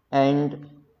 And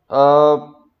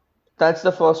uh, that's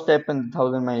the first step in the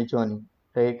 1,000 mile journey,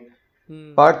 right?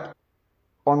 Hmm. But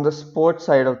on the sports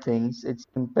side of things, it's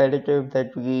imperative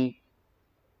that we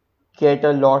get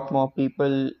a lot more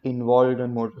people involved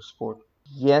in motorsport.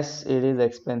 Yes, it is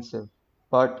expensive,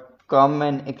 but come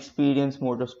and experience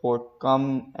motorsport,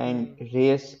 come and Hmm.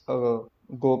 race a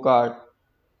go-kart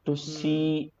to Hmm.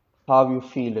 see how you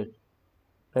feel it,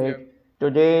 Yeah. right?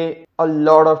 Today, a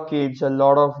lot of kids, a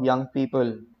lot of young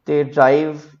people, they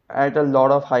drive at a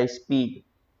lot of high speed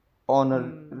on a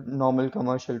Hmm. normal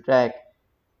commercial track,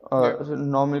 Yeah.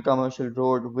 normal commercial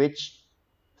road, which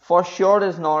for sure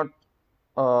is not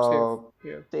Safe. uh,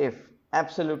 Yeah. safe. Yeah.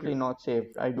 Absolutely not safe.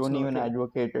 I It's don't not. even Yeah.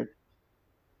 advocate it.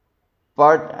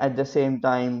 But at the same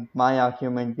time, my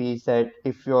argument is that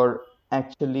if you're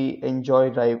actually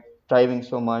driving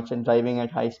so much and driving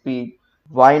at high speed,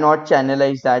 why not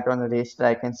channelize that on a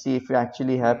racetrack and see if you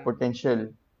actually have Hmm. potential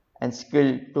and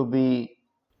skill to be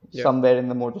Yeah. somewhere in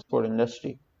the motorsport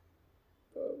industry?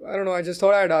 I don't know. I just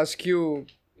thought I'd ask you.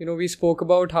 We spoke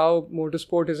about how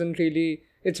motorsport isn't really.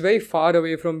 It's very far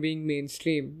away from being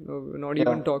mainstream. We're not Yeah.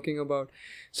 even talking about.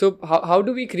 So how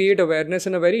do we create awareness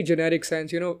in a very generic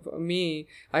sense? For me,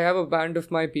 I have a band of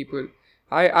my people.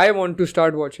 I want to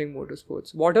start watching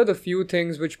motorsports. What are the few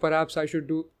things which perhaps I should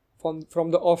do from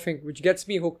the offing, which gets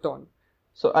me hooked on?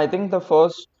 So I think the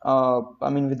first, I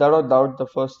mean, without a doubt, the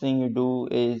first thing you do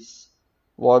is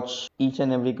watch each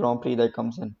and every Grand Prix that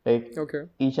comes in, right? Okay.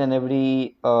 Each and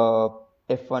every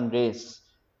F1 race.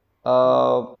 Hmm.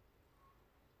 Uh,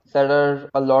 there are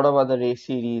a lot of other race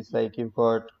series, like you've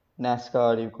got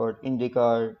NASCAR, you've got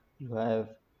IndyCar, you have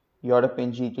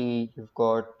European GT, you've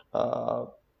got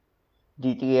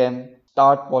DTM.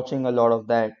 Start watching a lot of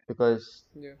that because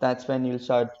Yeah. that's when you'll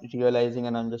start realizing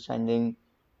and understanding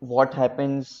what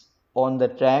happens on the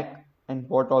track and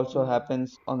what also Hmm.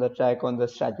 happens on the track on the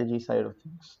strategy side of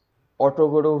things.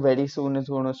 Autoguru very soon is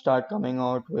going to start coming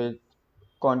out with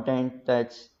content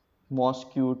that's more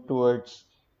skewed towards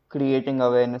creating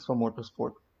awareness for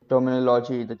motorsport.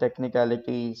 Terminology, the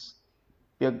technicalities.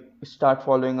 You start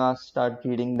following us, start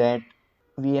reading that.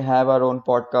 We have our own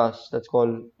podcast that's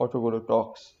called Autoguru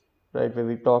Talks, right? Where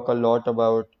we talk a lot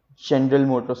about general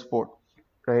motorsport,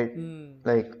 right? Hmm.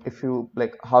 Like if you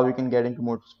like how you can get into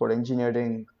motorsport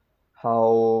engineering,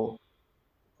 how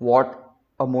what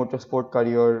a motorsport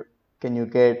career can you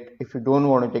get if you don't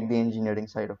want to take the engineering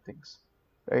side of things,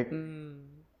 right? Hmm.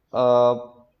 Uh,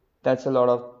 that's a lot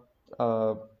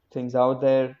of things out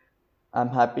there. I'm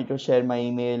happy to share my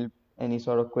email, any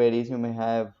sort of queries you may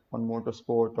have on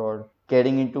motorsport or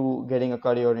getting a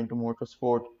career into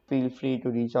motorsport. Feel free to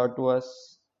reach out to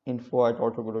us,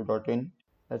 info@autoguru.in.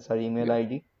 That's our email Yeah.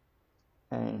 ID,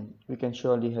 and we can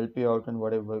surely help you out in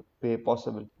whatever way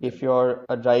possible. Yeah. If you're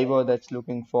a driver that's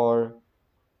looking for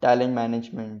talent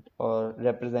management or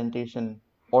representation,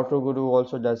 Autoguru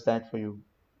also does that for you,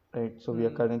 right? So we are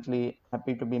Hmm. currently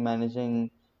happy to be managing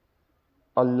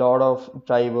a lot of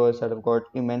drivers that have got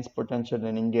immense potential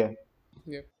in India.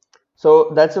 Yeah. So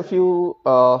that's a few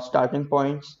starting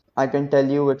points. I can tell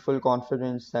you with full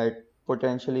confidence that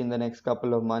potentially in the next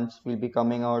couple of months we'll be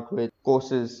coming out with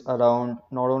courses around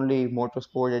not only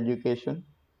motorsport education,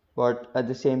 but at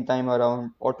the same time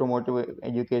around automotive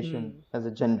education Hmm. as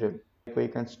a general, like where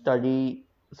you can study.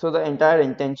 So the entire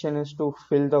intention is to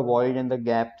fill the void and the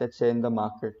gap that's in the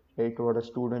market, right? What a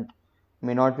student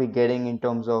may not be getting in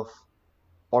terms of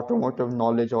automotive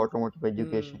knowledge, automotive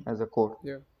education Hmm. as a core.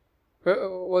 Yeah.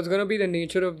 What's gonna be the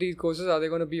nature of these courses? Are they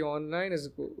gonna be online?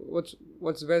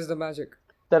 Where's the magic?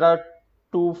 There are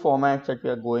two formats that we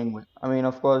are going with. I mean,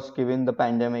 of course, given the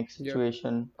pandemic Yeah.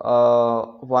 situation,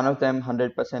 one of them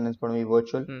 100% is going to be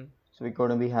virtual. Hmm. So we're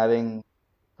going to be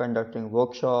conducting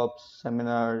workshops, Hmm.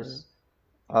 seminars.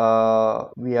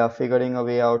 We are figuring a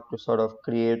way out to sort of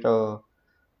create a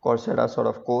Coursera sort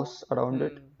of course around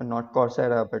it, Hmm. and not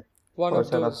Coursera, but One of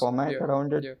Coursera those. format Yeah.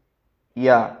 around it. Yeah.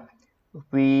 Yeah,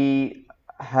 we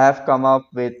have come up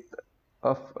with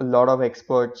a lot of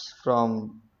experts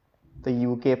from the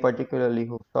UK particularly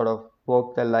who sort of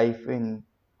worked their life in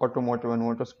automotive and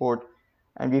motorsport.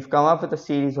 And we've come up with a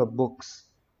series of books,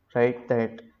 right,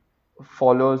 that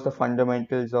follows the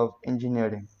fundamentals of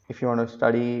engineering. If you want to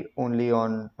study only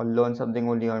on or learn something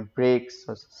only on brakes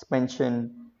or suspension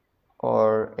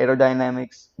or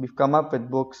aerodynamics, we've come up with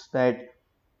books that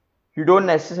you don't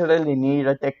necessarily need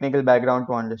a technical background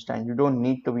to understand. You don't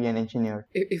need to be an engineer.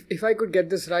 If I could get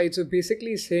this right, so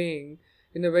basically saying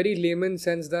in a very layman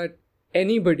sense that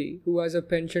anybody who has a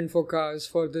penchant for cars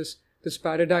for this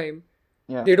paradigm,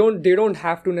 Yeah, they don't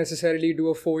have to necessarily do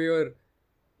a 4 year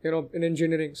in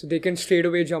engineering, so they can straight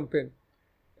away jump in.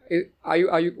 Are you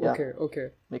yeah. okay? Okay,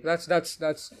 Like, that's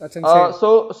insane.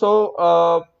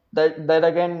 that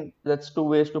again, that's two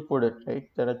ways to put it, right?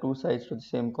 There are two sides to the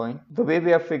same coin. The way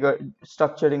we are figured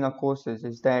structuring our courses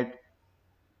is that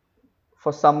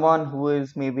for someone who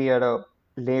is maybe at a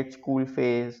late school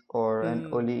phase or an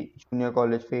Hmm. early junior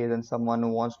college phase, and someone who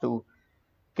wants to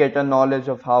get a knowledge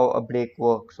of how a brake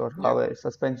works or Yeah. how a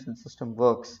suspension system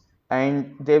works,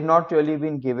 and they've not really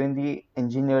been given the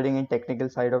engineering and technical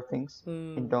side of things in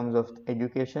Hmm. terms of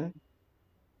education.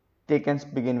 They can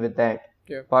begin with that.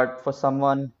 Yeah. But for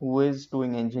someone who is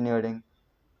doing engineering,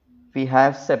 we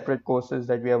have separate courses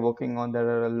that we are working on that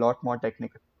are a lot more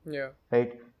technical, Yeah.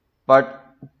 right? But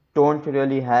don't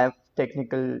really have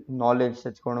technical knowledge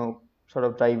that's going to sort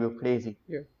of drive you crazy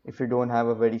Yeah. if you don't have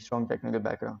a very strong technical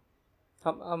background.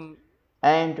 Um.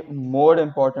 And more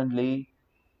importantly,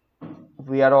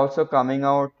 we are also coming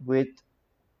out with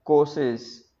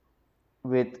courses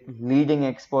with leading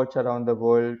experts around the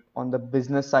world on the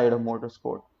business side of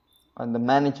motorsport, on the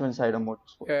management side of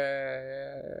motorsport.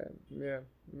 Yeah. Yeah.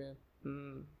 Yeah.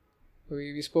 Hmm.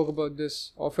 We spoke about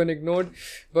this, often ignored,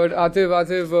 but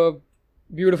Atif,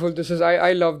 beautiful. This is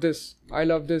I love this. I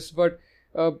love this. But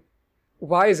uh,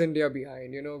 why is India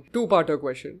behind? Two-parter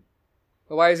question.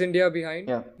 Why is India behind?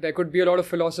 Yeah. There could be a lot of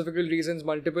philosophical reasons,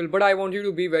 multiple, but I want you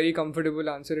to be very comfortable,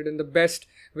 answer it in the best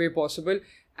way possible.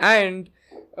 And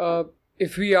uh,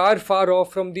 if we are far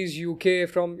off from these UK,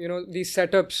 from these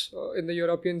setups in the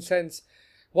European sense,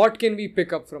 what can we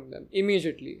pick up from them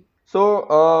immediately?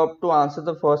 So, to answer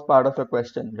the first part of your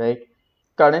question, right?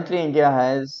 Currently, India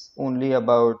has only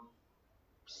about,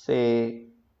 say,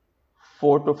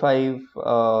 3 to 4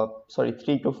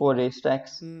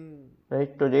 racetracks, Hmm.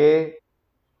 right? Today,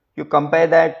 you compare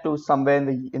that to somewhere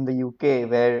in the UK,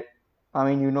 where, I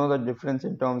mean, you know the difference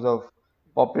in terms of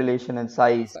population and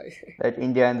size Sorry. that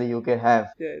India and the UK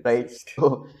have, Yeah, it's right? just.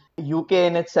 So, UK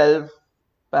in itself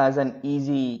has an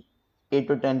easy 8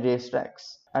 to 10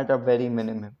 racetracks at a very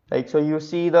minimum, right? So you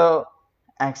see the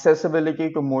accessibility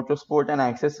to motorsport and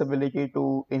accessibility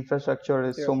to infrastructure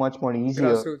is Yeah. so much more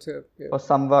easier Grassroots, yeah. for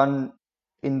someone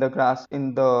in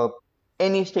the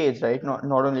any stage, right? Not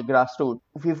only grassroots.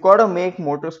 We've got to make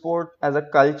motorsport as a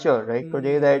culture, right?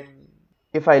 Today that Hmm.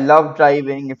 if I love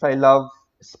driving, if I love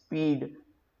speed,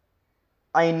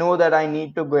 I know that I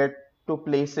need to get to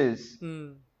places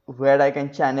Hmm. where I can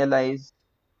channelize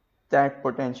that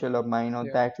potential of mine or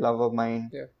Yeah. that love of mine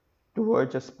Yeah.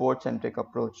 towards a sports centric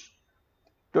approach.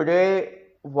 Today,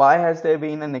 why has there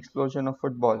been an explosion of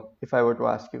football, if I were to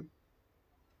ask you?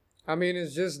 I mean,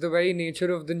 it's just the very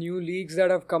nature of the new leagues that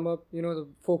have come up, the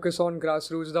focus on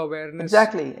grassroots, the awareness.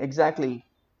 Exactly, exactly.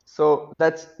 So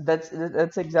that's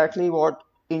exactly what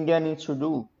India needs to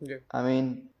do. Yeah. I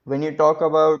mean, when you talk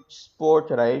about sport,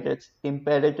 right, it's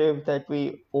imperative that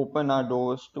we open our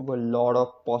doors to a lot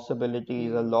of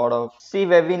possibilities, a Hmm. lot of see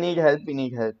where we need help, we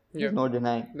need help. Yeah. There's no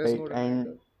denying, There's right? no denying And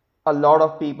that. a lot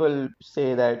of people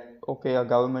say that okay, a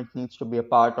government needs to be a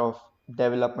part of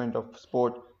development of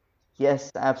sport.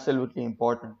 Yes, absolutely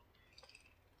important.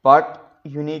 But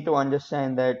you need to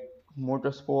understand that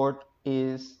motorsport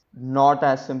is not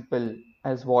as simple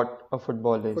as what a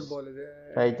football is, Football is.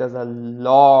 right? There's a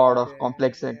lot of Yeah. Yeah.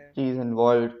 complexities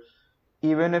involved.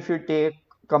 Even if you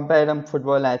compare a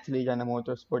football athlete and a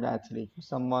motorsport athlete,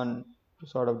 someone to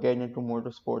sort of get into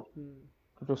motorsport, Hmm.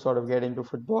 to sort of get into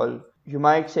football, you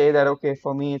might say that okay,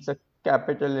 for me it's a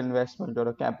capital investment or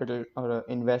a capital or an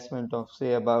investment of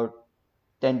say about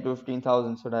 10 to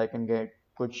 15,000 so that I can get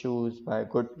good shoes, buy a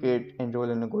good kit, Hmm.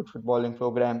 enroll in a good footballing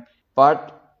program.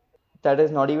 But that is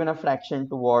not even a fraction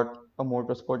to what a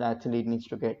motorsport athlete needs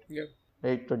to get. Yeah.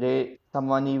 Right? Today,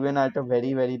 someone even at a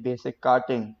very, very basic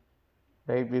karting,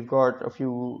 right? We've got a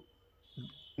few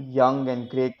young and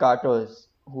great karters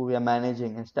who we are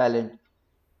managing as talent.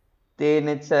 They in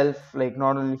itself, like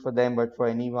not only for them but for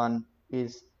anyone,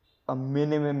 is a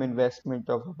minimum investment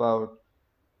of about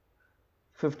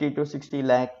 50 to 60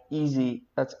 lakh easy.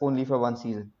 That's only for one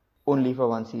season. Only for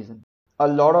one season. A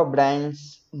lot of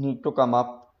brands need to come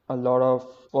up. A lot of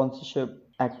sponsorship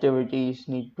activities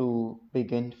need to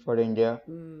begin for India.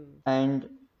 Hmm. And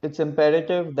it's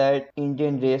imperative that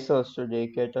Indian racers today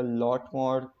get a lot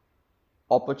more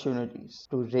opportunities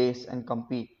to race and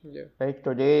compete. Yeah. Right?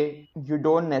 Today, you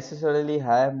don't necessarily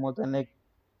have more than like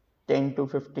 10 to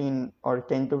 15 or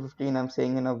 10 to 15, I'm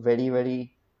saying in a very,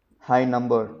 very high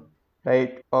number, Hmm.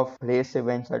 right, of race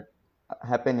events that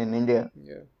happen in India.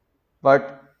 Yeah.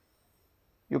 But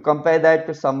you compare that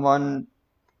to someone,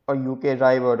 a UK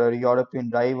driver or a European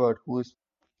driver who's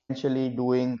essentially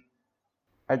doing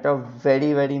at a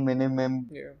very, very minimum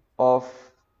Yeah. of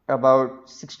about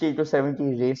 60 to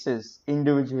 70 races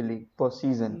individually per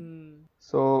season. Hmm.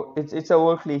 So it's a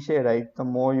old cliche, right? The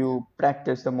more Yeah. you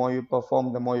practice, the more you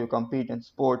perform, the more you compete in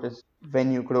sport is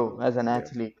when you grow as an Yeah.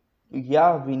 athlete.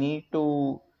 Yeah, we need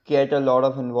to get a lot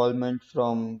of involvement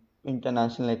from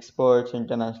international experts,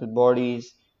 international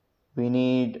bodies. We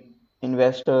need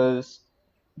investors,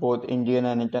 both Indian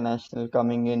and international,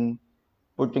 coming in.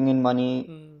 putting in money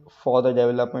Mm. for the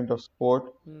development of sport,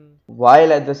 Mm.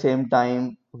 while at the same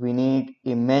time we need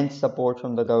immense support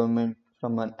from the government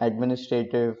from an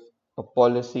administrative, a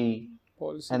policy, and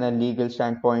Policy. a legal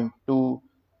standpoint to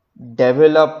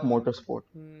develop motorsport.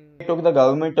 Mm. It took the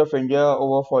government of India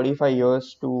over 45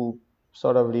 years to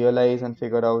sort of realize and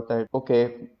figure out that okay,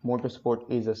 motorsport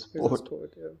is a Is a sport.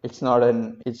 sport, yeah. It's Yeah.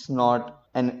 not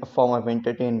a form of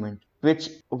entertainment. Which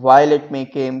while it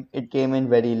came in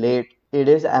very late. It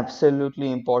is absolutely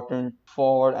important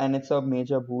for and it's a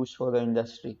major boost for the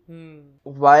industry. Mm.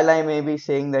 While I may be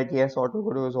saying that yes,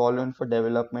 Autoguru is all in for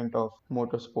development of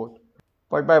motorsport,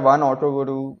 but by one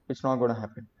Autoguru, it's not going to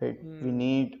happen, right? We Mm.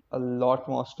 need a lot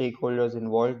more stakeholders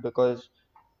involved because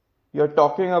you're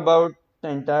talking about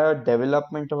the entire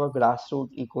development of a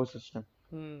grassroots ecosystem.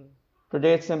 Mm.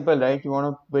 Today it's simple, right? You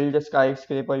want to build a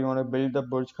skyscraper, you want to build the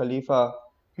Burj Khalifa,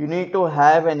 you need to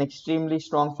have an extremely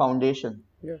strong foundation,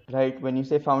 Yeah. right? When you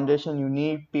say foundation, you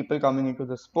need people coming into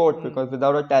the sport Mm. because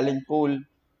without a talent pool,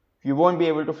 you won't be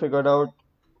able to figure out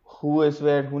who is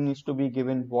where, who needs to be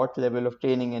given what level of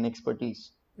training and expertise,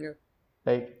 Yeah.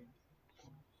 right?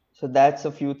 So that's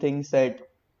a few things that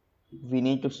we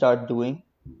need to start doing,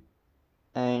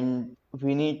 and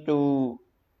we need to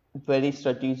very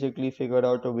strategically figure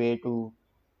out a way to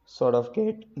sort of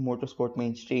get motorsport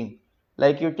mainstream.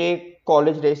 Like you take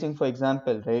college racing for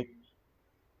example, right?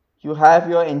 You have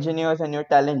your engineers and your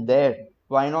talent there.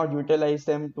 Why not utilize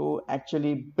them to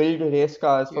actually build race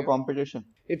cars for Yeah. competition?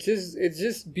 It's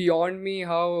just beyond me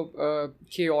how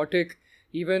chaotic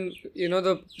even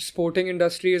the sporting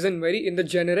industry is in very in the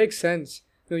generic sense.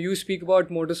 You speak about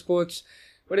motorsports,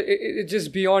 but it's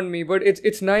just beyond me. But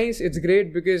it's nice, it's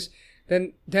great because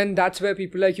then that's where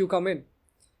people like you come in.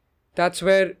 That's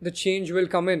where the change will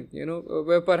come in.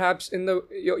 Where perhaps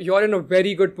you're in a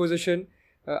very good position.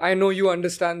 I know you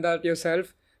understand that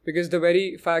yourself because the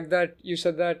very fact that you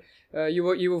said that you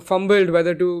were fumbled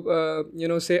whether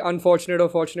to say unfortunate or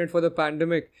fortunate for the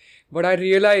pandemic, but I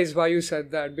realize why you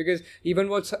said that because even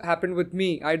what's happened with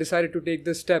me, I decided to take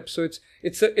this step. So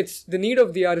it's the need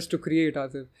of the hour is to create,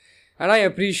 Atif, and I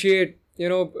appreciate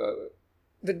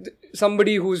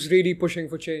somebody who's really pushing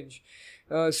for change.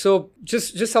 So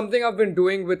just something I've been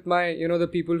doing with my the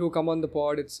people who come on the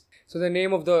pod. It's so the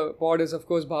name of the pod is of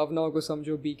course Bhavna Ko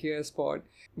Samjho, BKS pod.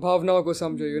 Bhavna Ko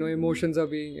Samjho. Emotions are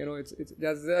being it's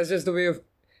that's just the way of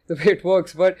the way it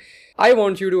works. But I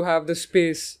want you to have the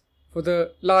space for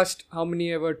the last how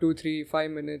many ever 2, 3,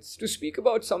 5 minutes to speak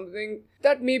about something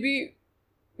that maybe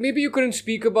you couldn't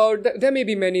speak about. There may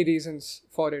be many reasons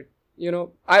for it.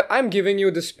 I'm giving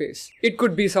you the space. It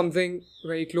could be something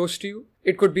very close to you.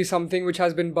 It could be something which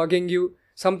has been bugging you.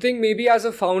 Something maybe as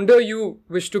a founder you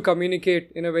wish to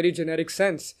communicate in a very generic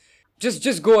sense.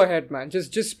 Just go ahead, man.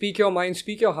 Just speak your mind,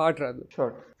 speak your heart rather.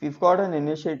 Sure. We've got an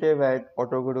initiative at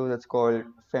Autoguru that's called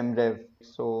FemRev.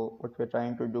 So what we're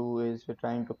trying to do is we're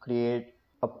trying to create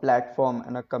a platform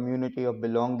and a community of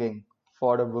belonging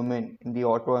for the women in the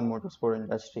auto and motorsport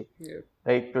industry. Yeah.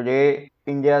 Right today,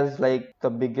 India is like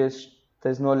the biggest.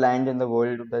 There's no land in the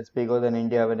world that's bigger than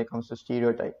India when it comes to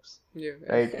stereotypes, Yeah.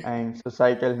 right? And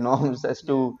societal norms as Yeah.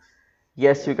 to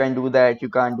yes, you can do that, you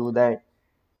can't do that.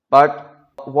 But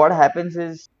what happens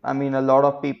is, I mean, a lot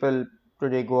of people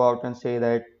today go out and say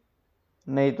that,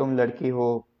 nahi tum ladki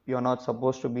ho, you're not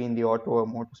supposed to be in the auto or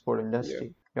motorsport Yeah.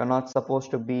 industry. You're not supposed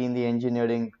to be in the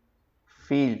engineering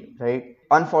field, right?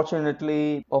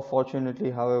 Unfortunately, or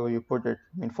fortunately, however you put it,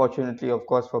 I mean, fortunately, of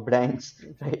course, for brands,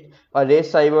 right? A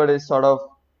race driver is sort of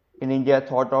in India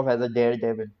thought of as a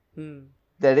daredevil. Hmm.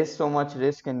 There is so much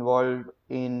risk involved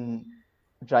in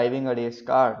driving a race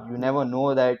car. You never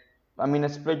know that. I mean, a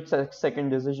second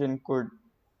decision could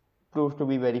prove to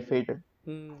be very fatal.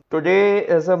 Hmm. Today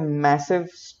is a massive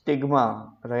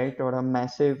stigma, right, or a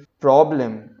massive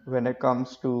problem when it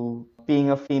comes to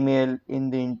being a female in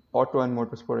the auto and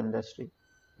motorsport industry.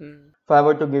 Hmm. If I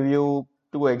were to give you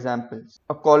two examples,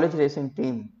 a college racing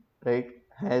team, right,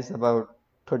 has about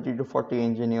 30 to 40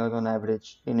 engineers on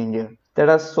average in India. There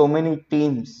are so many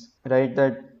teams, right,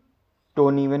 that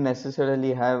don't even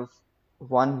necessarily have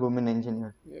one woman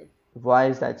engineer. Yeah. Why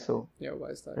is that so? Yeah. Why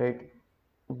is that? Right?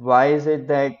 Why is it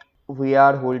that we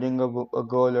are holding a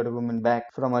girl or a woman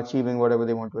back from achieving whatever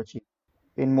they want to achieve?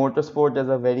 In motorsport, there's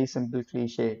a very simple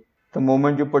cliche. The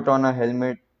moment you put on a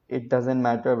helmet, it doesn't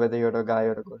matter whether you're a guy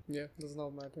or a girl. Yeah. Does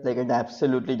not matter. Like, it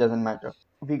absolutely doesn't matter.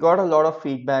 We got a lot of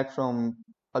feedback from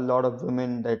a lot of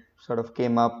women that sort of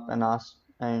came up and asked,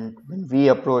 and when we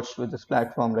approached with this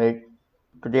platform, right?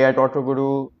 Today at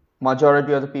Autoguru,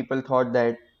 majority of the people thought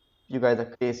that you guys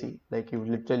are crazy. Like, you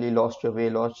literally lost your way,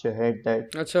 lost your head,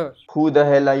 that Acha. who the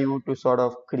hell are you to sort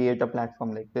of create a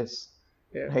platform like this?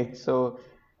 Yeah. right? So,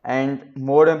 and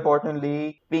more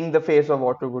importantly, being the face of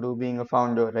Autoguru, being a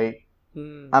founder, right?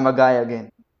 Hmm. I'm a guy again.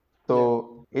 Yeah.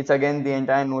 So it's again the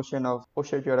entire notion of, oh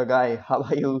shit, you're a guy. How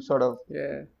are you sort of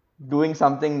Yeah. doing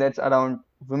something that's around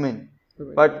women?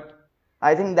 Women, right. But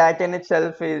I think that in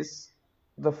itself is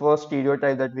the first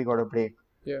stereotype that we got to break,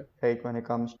 Yeah. right, when it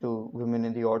comes to women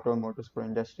in the auto and motorsport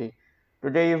industry.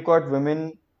 Today, you've got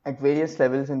women at various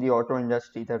levels in the auto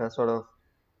industry that are sort of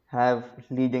have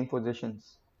leading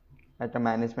positions at a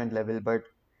management level, but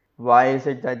why is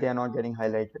it that they are not getting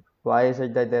highlighted? Why is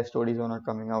it that their stories are not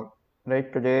coming out?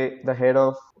 Right today, the head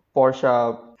of Porsche,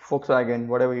 Volkswagen,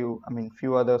 whatever I mean,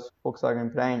 few other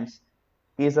Volkswagen brands,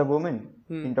 is a woman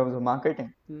in Hmm. terms of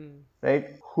marketing, Hmm. right?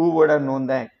 Who would have known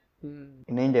that Hmm.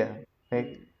 in India, right?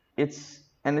 Hmm.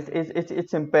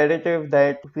 It's imperative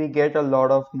that we get a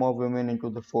lot of more women into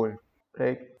the fold,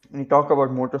 right? When you talk about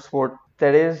motorsport,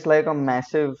 there is like a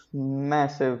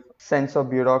massive sense of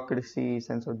bureaucracy,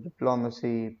 sense of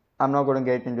diplomacy. I'm not going to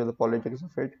get into the politics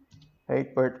of it,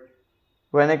 right? But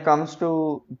when it comes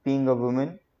to being a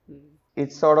woman, Hmm.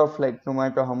 it's sort of like no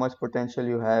matter how much potential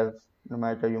you have, no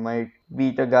matter you might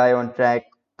beat a guy on track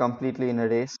completely in a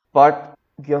race, but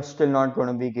you're still not going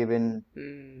to be given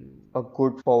Hmm. a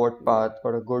good forward Yeah. path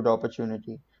or a good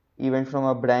opportunity. Even from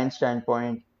a brand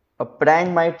standpoint, a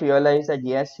brand might realize that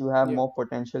yes, you have Yeah. more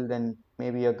potential than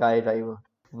maybe a guy driver.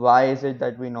 Why is it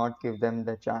that we not give them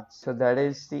the chance? So that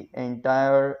is the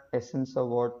entire essence of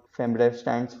what FemRev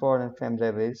stands for and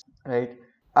FemRev is, right?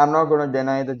 I'm not going to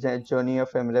deny the journey of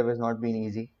FemRev has not been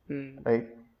easy, Hmm. right?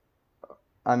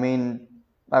 I mean,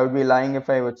 I would be lying if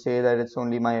I would say that it's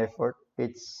only my effort.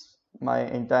 It's my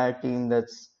entire team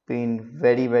that's been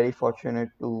very, very fortunate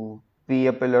to be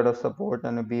a pillar of support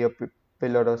and be a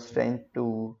pillar of strength to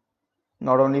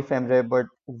not only FEMRE, but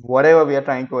whatever we are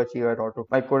trying to achieve at Auto.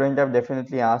 I couldn't have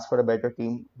definitely asked for a better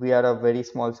team. We are a very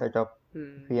small setup. Hmm.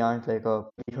 We aren't like a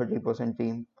 30%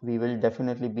 team. We will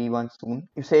definitely be one soon.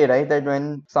 You say, right, that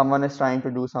when someone is trying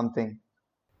to do something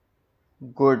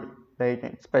good, right?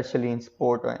 Especially in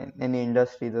sport or in any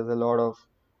industry, there's a lot of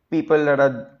people that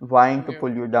are vying to Yeah.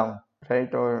 pull you down,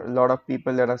 right? Or a lot of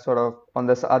people that are sort of on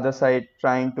this other side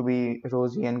trying to be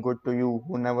rosy and good to you,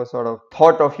 who never sort of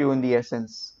thought of you in the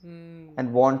essence Hmm.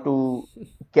 and want to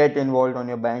get involved on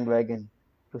your bandwagon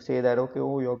to say that, okay,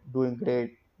 oh, you're doing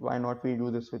great. Why not we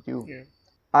do this with you? Yeah.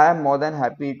 I am more than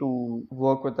happy to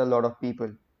work with a lot of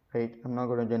people, right? I'm not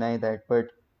going to deny that, but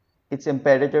it's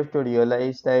imperative to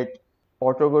realize that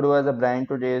Autoguru as a brand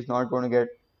today is not going to get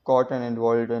caught and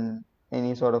involved in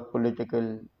any sort of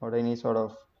political or any sort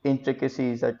of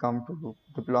intricacies that come to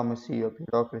diplomacy or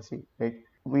bureaucracy, right?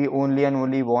 We only and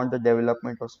only want the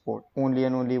development of sport, only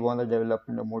and only want the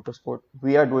development of motorsport.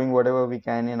 We are doing whatever we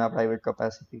can in our private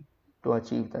capacity to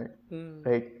achieve that, Hmm.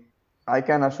 right? I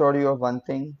can assure you of one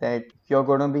thing that you're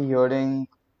going to be hearing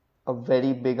a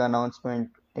very big announcement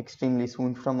extremely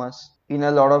soon from us. In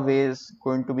a lot of ways,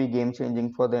 going to be game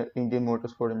changing for the Indian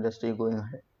motorsport industry going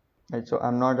ahead. Right, so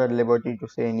I'm not at liberty to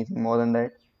say anything more than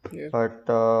that, Yeah. but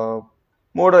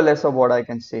more or less of what I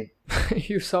can say.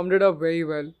 You summed it up very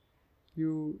well.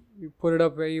 You put it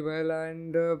up very well,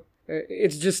 and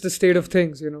it's just the state of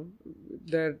things.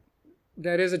 There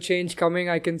there is a change coming.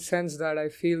 I can sense that. I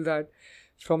feel that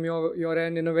from your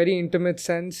end in a very intimate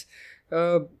sense.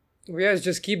 Uh, yes,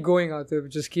 just keep going, Atif.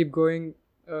 Just keep going,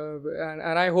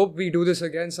 and I hope we do this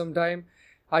again sometime.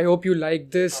 I hope you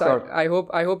like this. I, Sure, I hope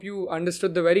I hope you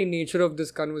understood the very nature of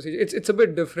this conversation. It's a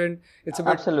bit different. It's a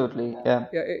bit absolutely, yeah,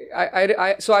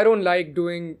 yeah. So I don't like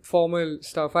doing formal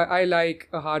stuff. I like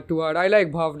a heart to heart. I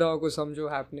like bhavna ko samjho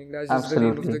happening. That's just the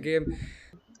name of the absolutely. game.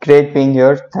 Great being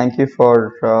here. Thank you for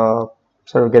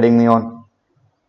sort of getting me on.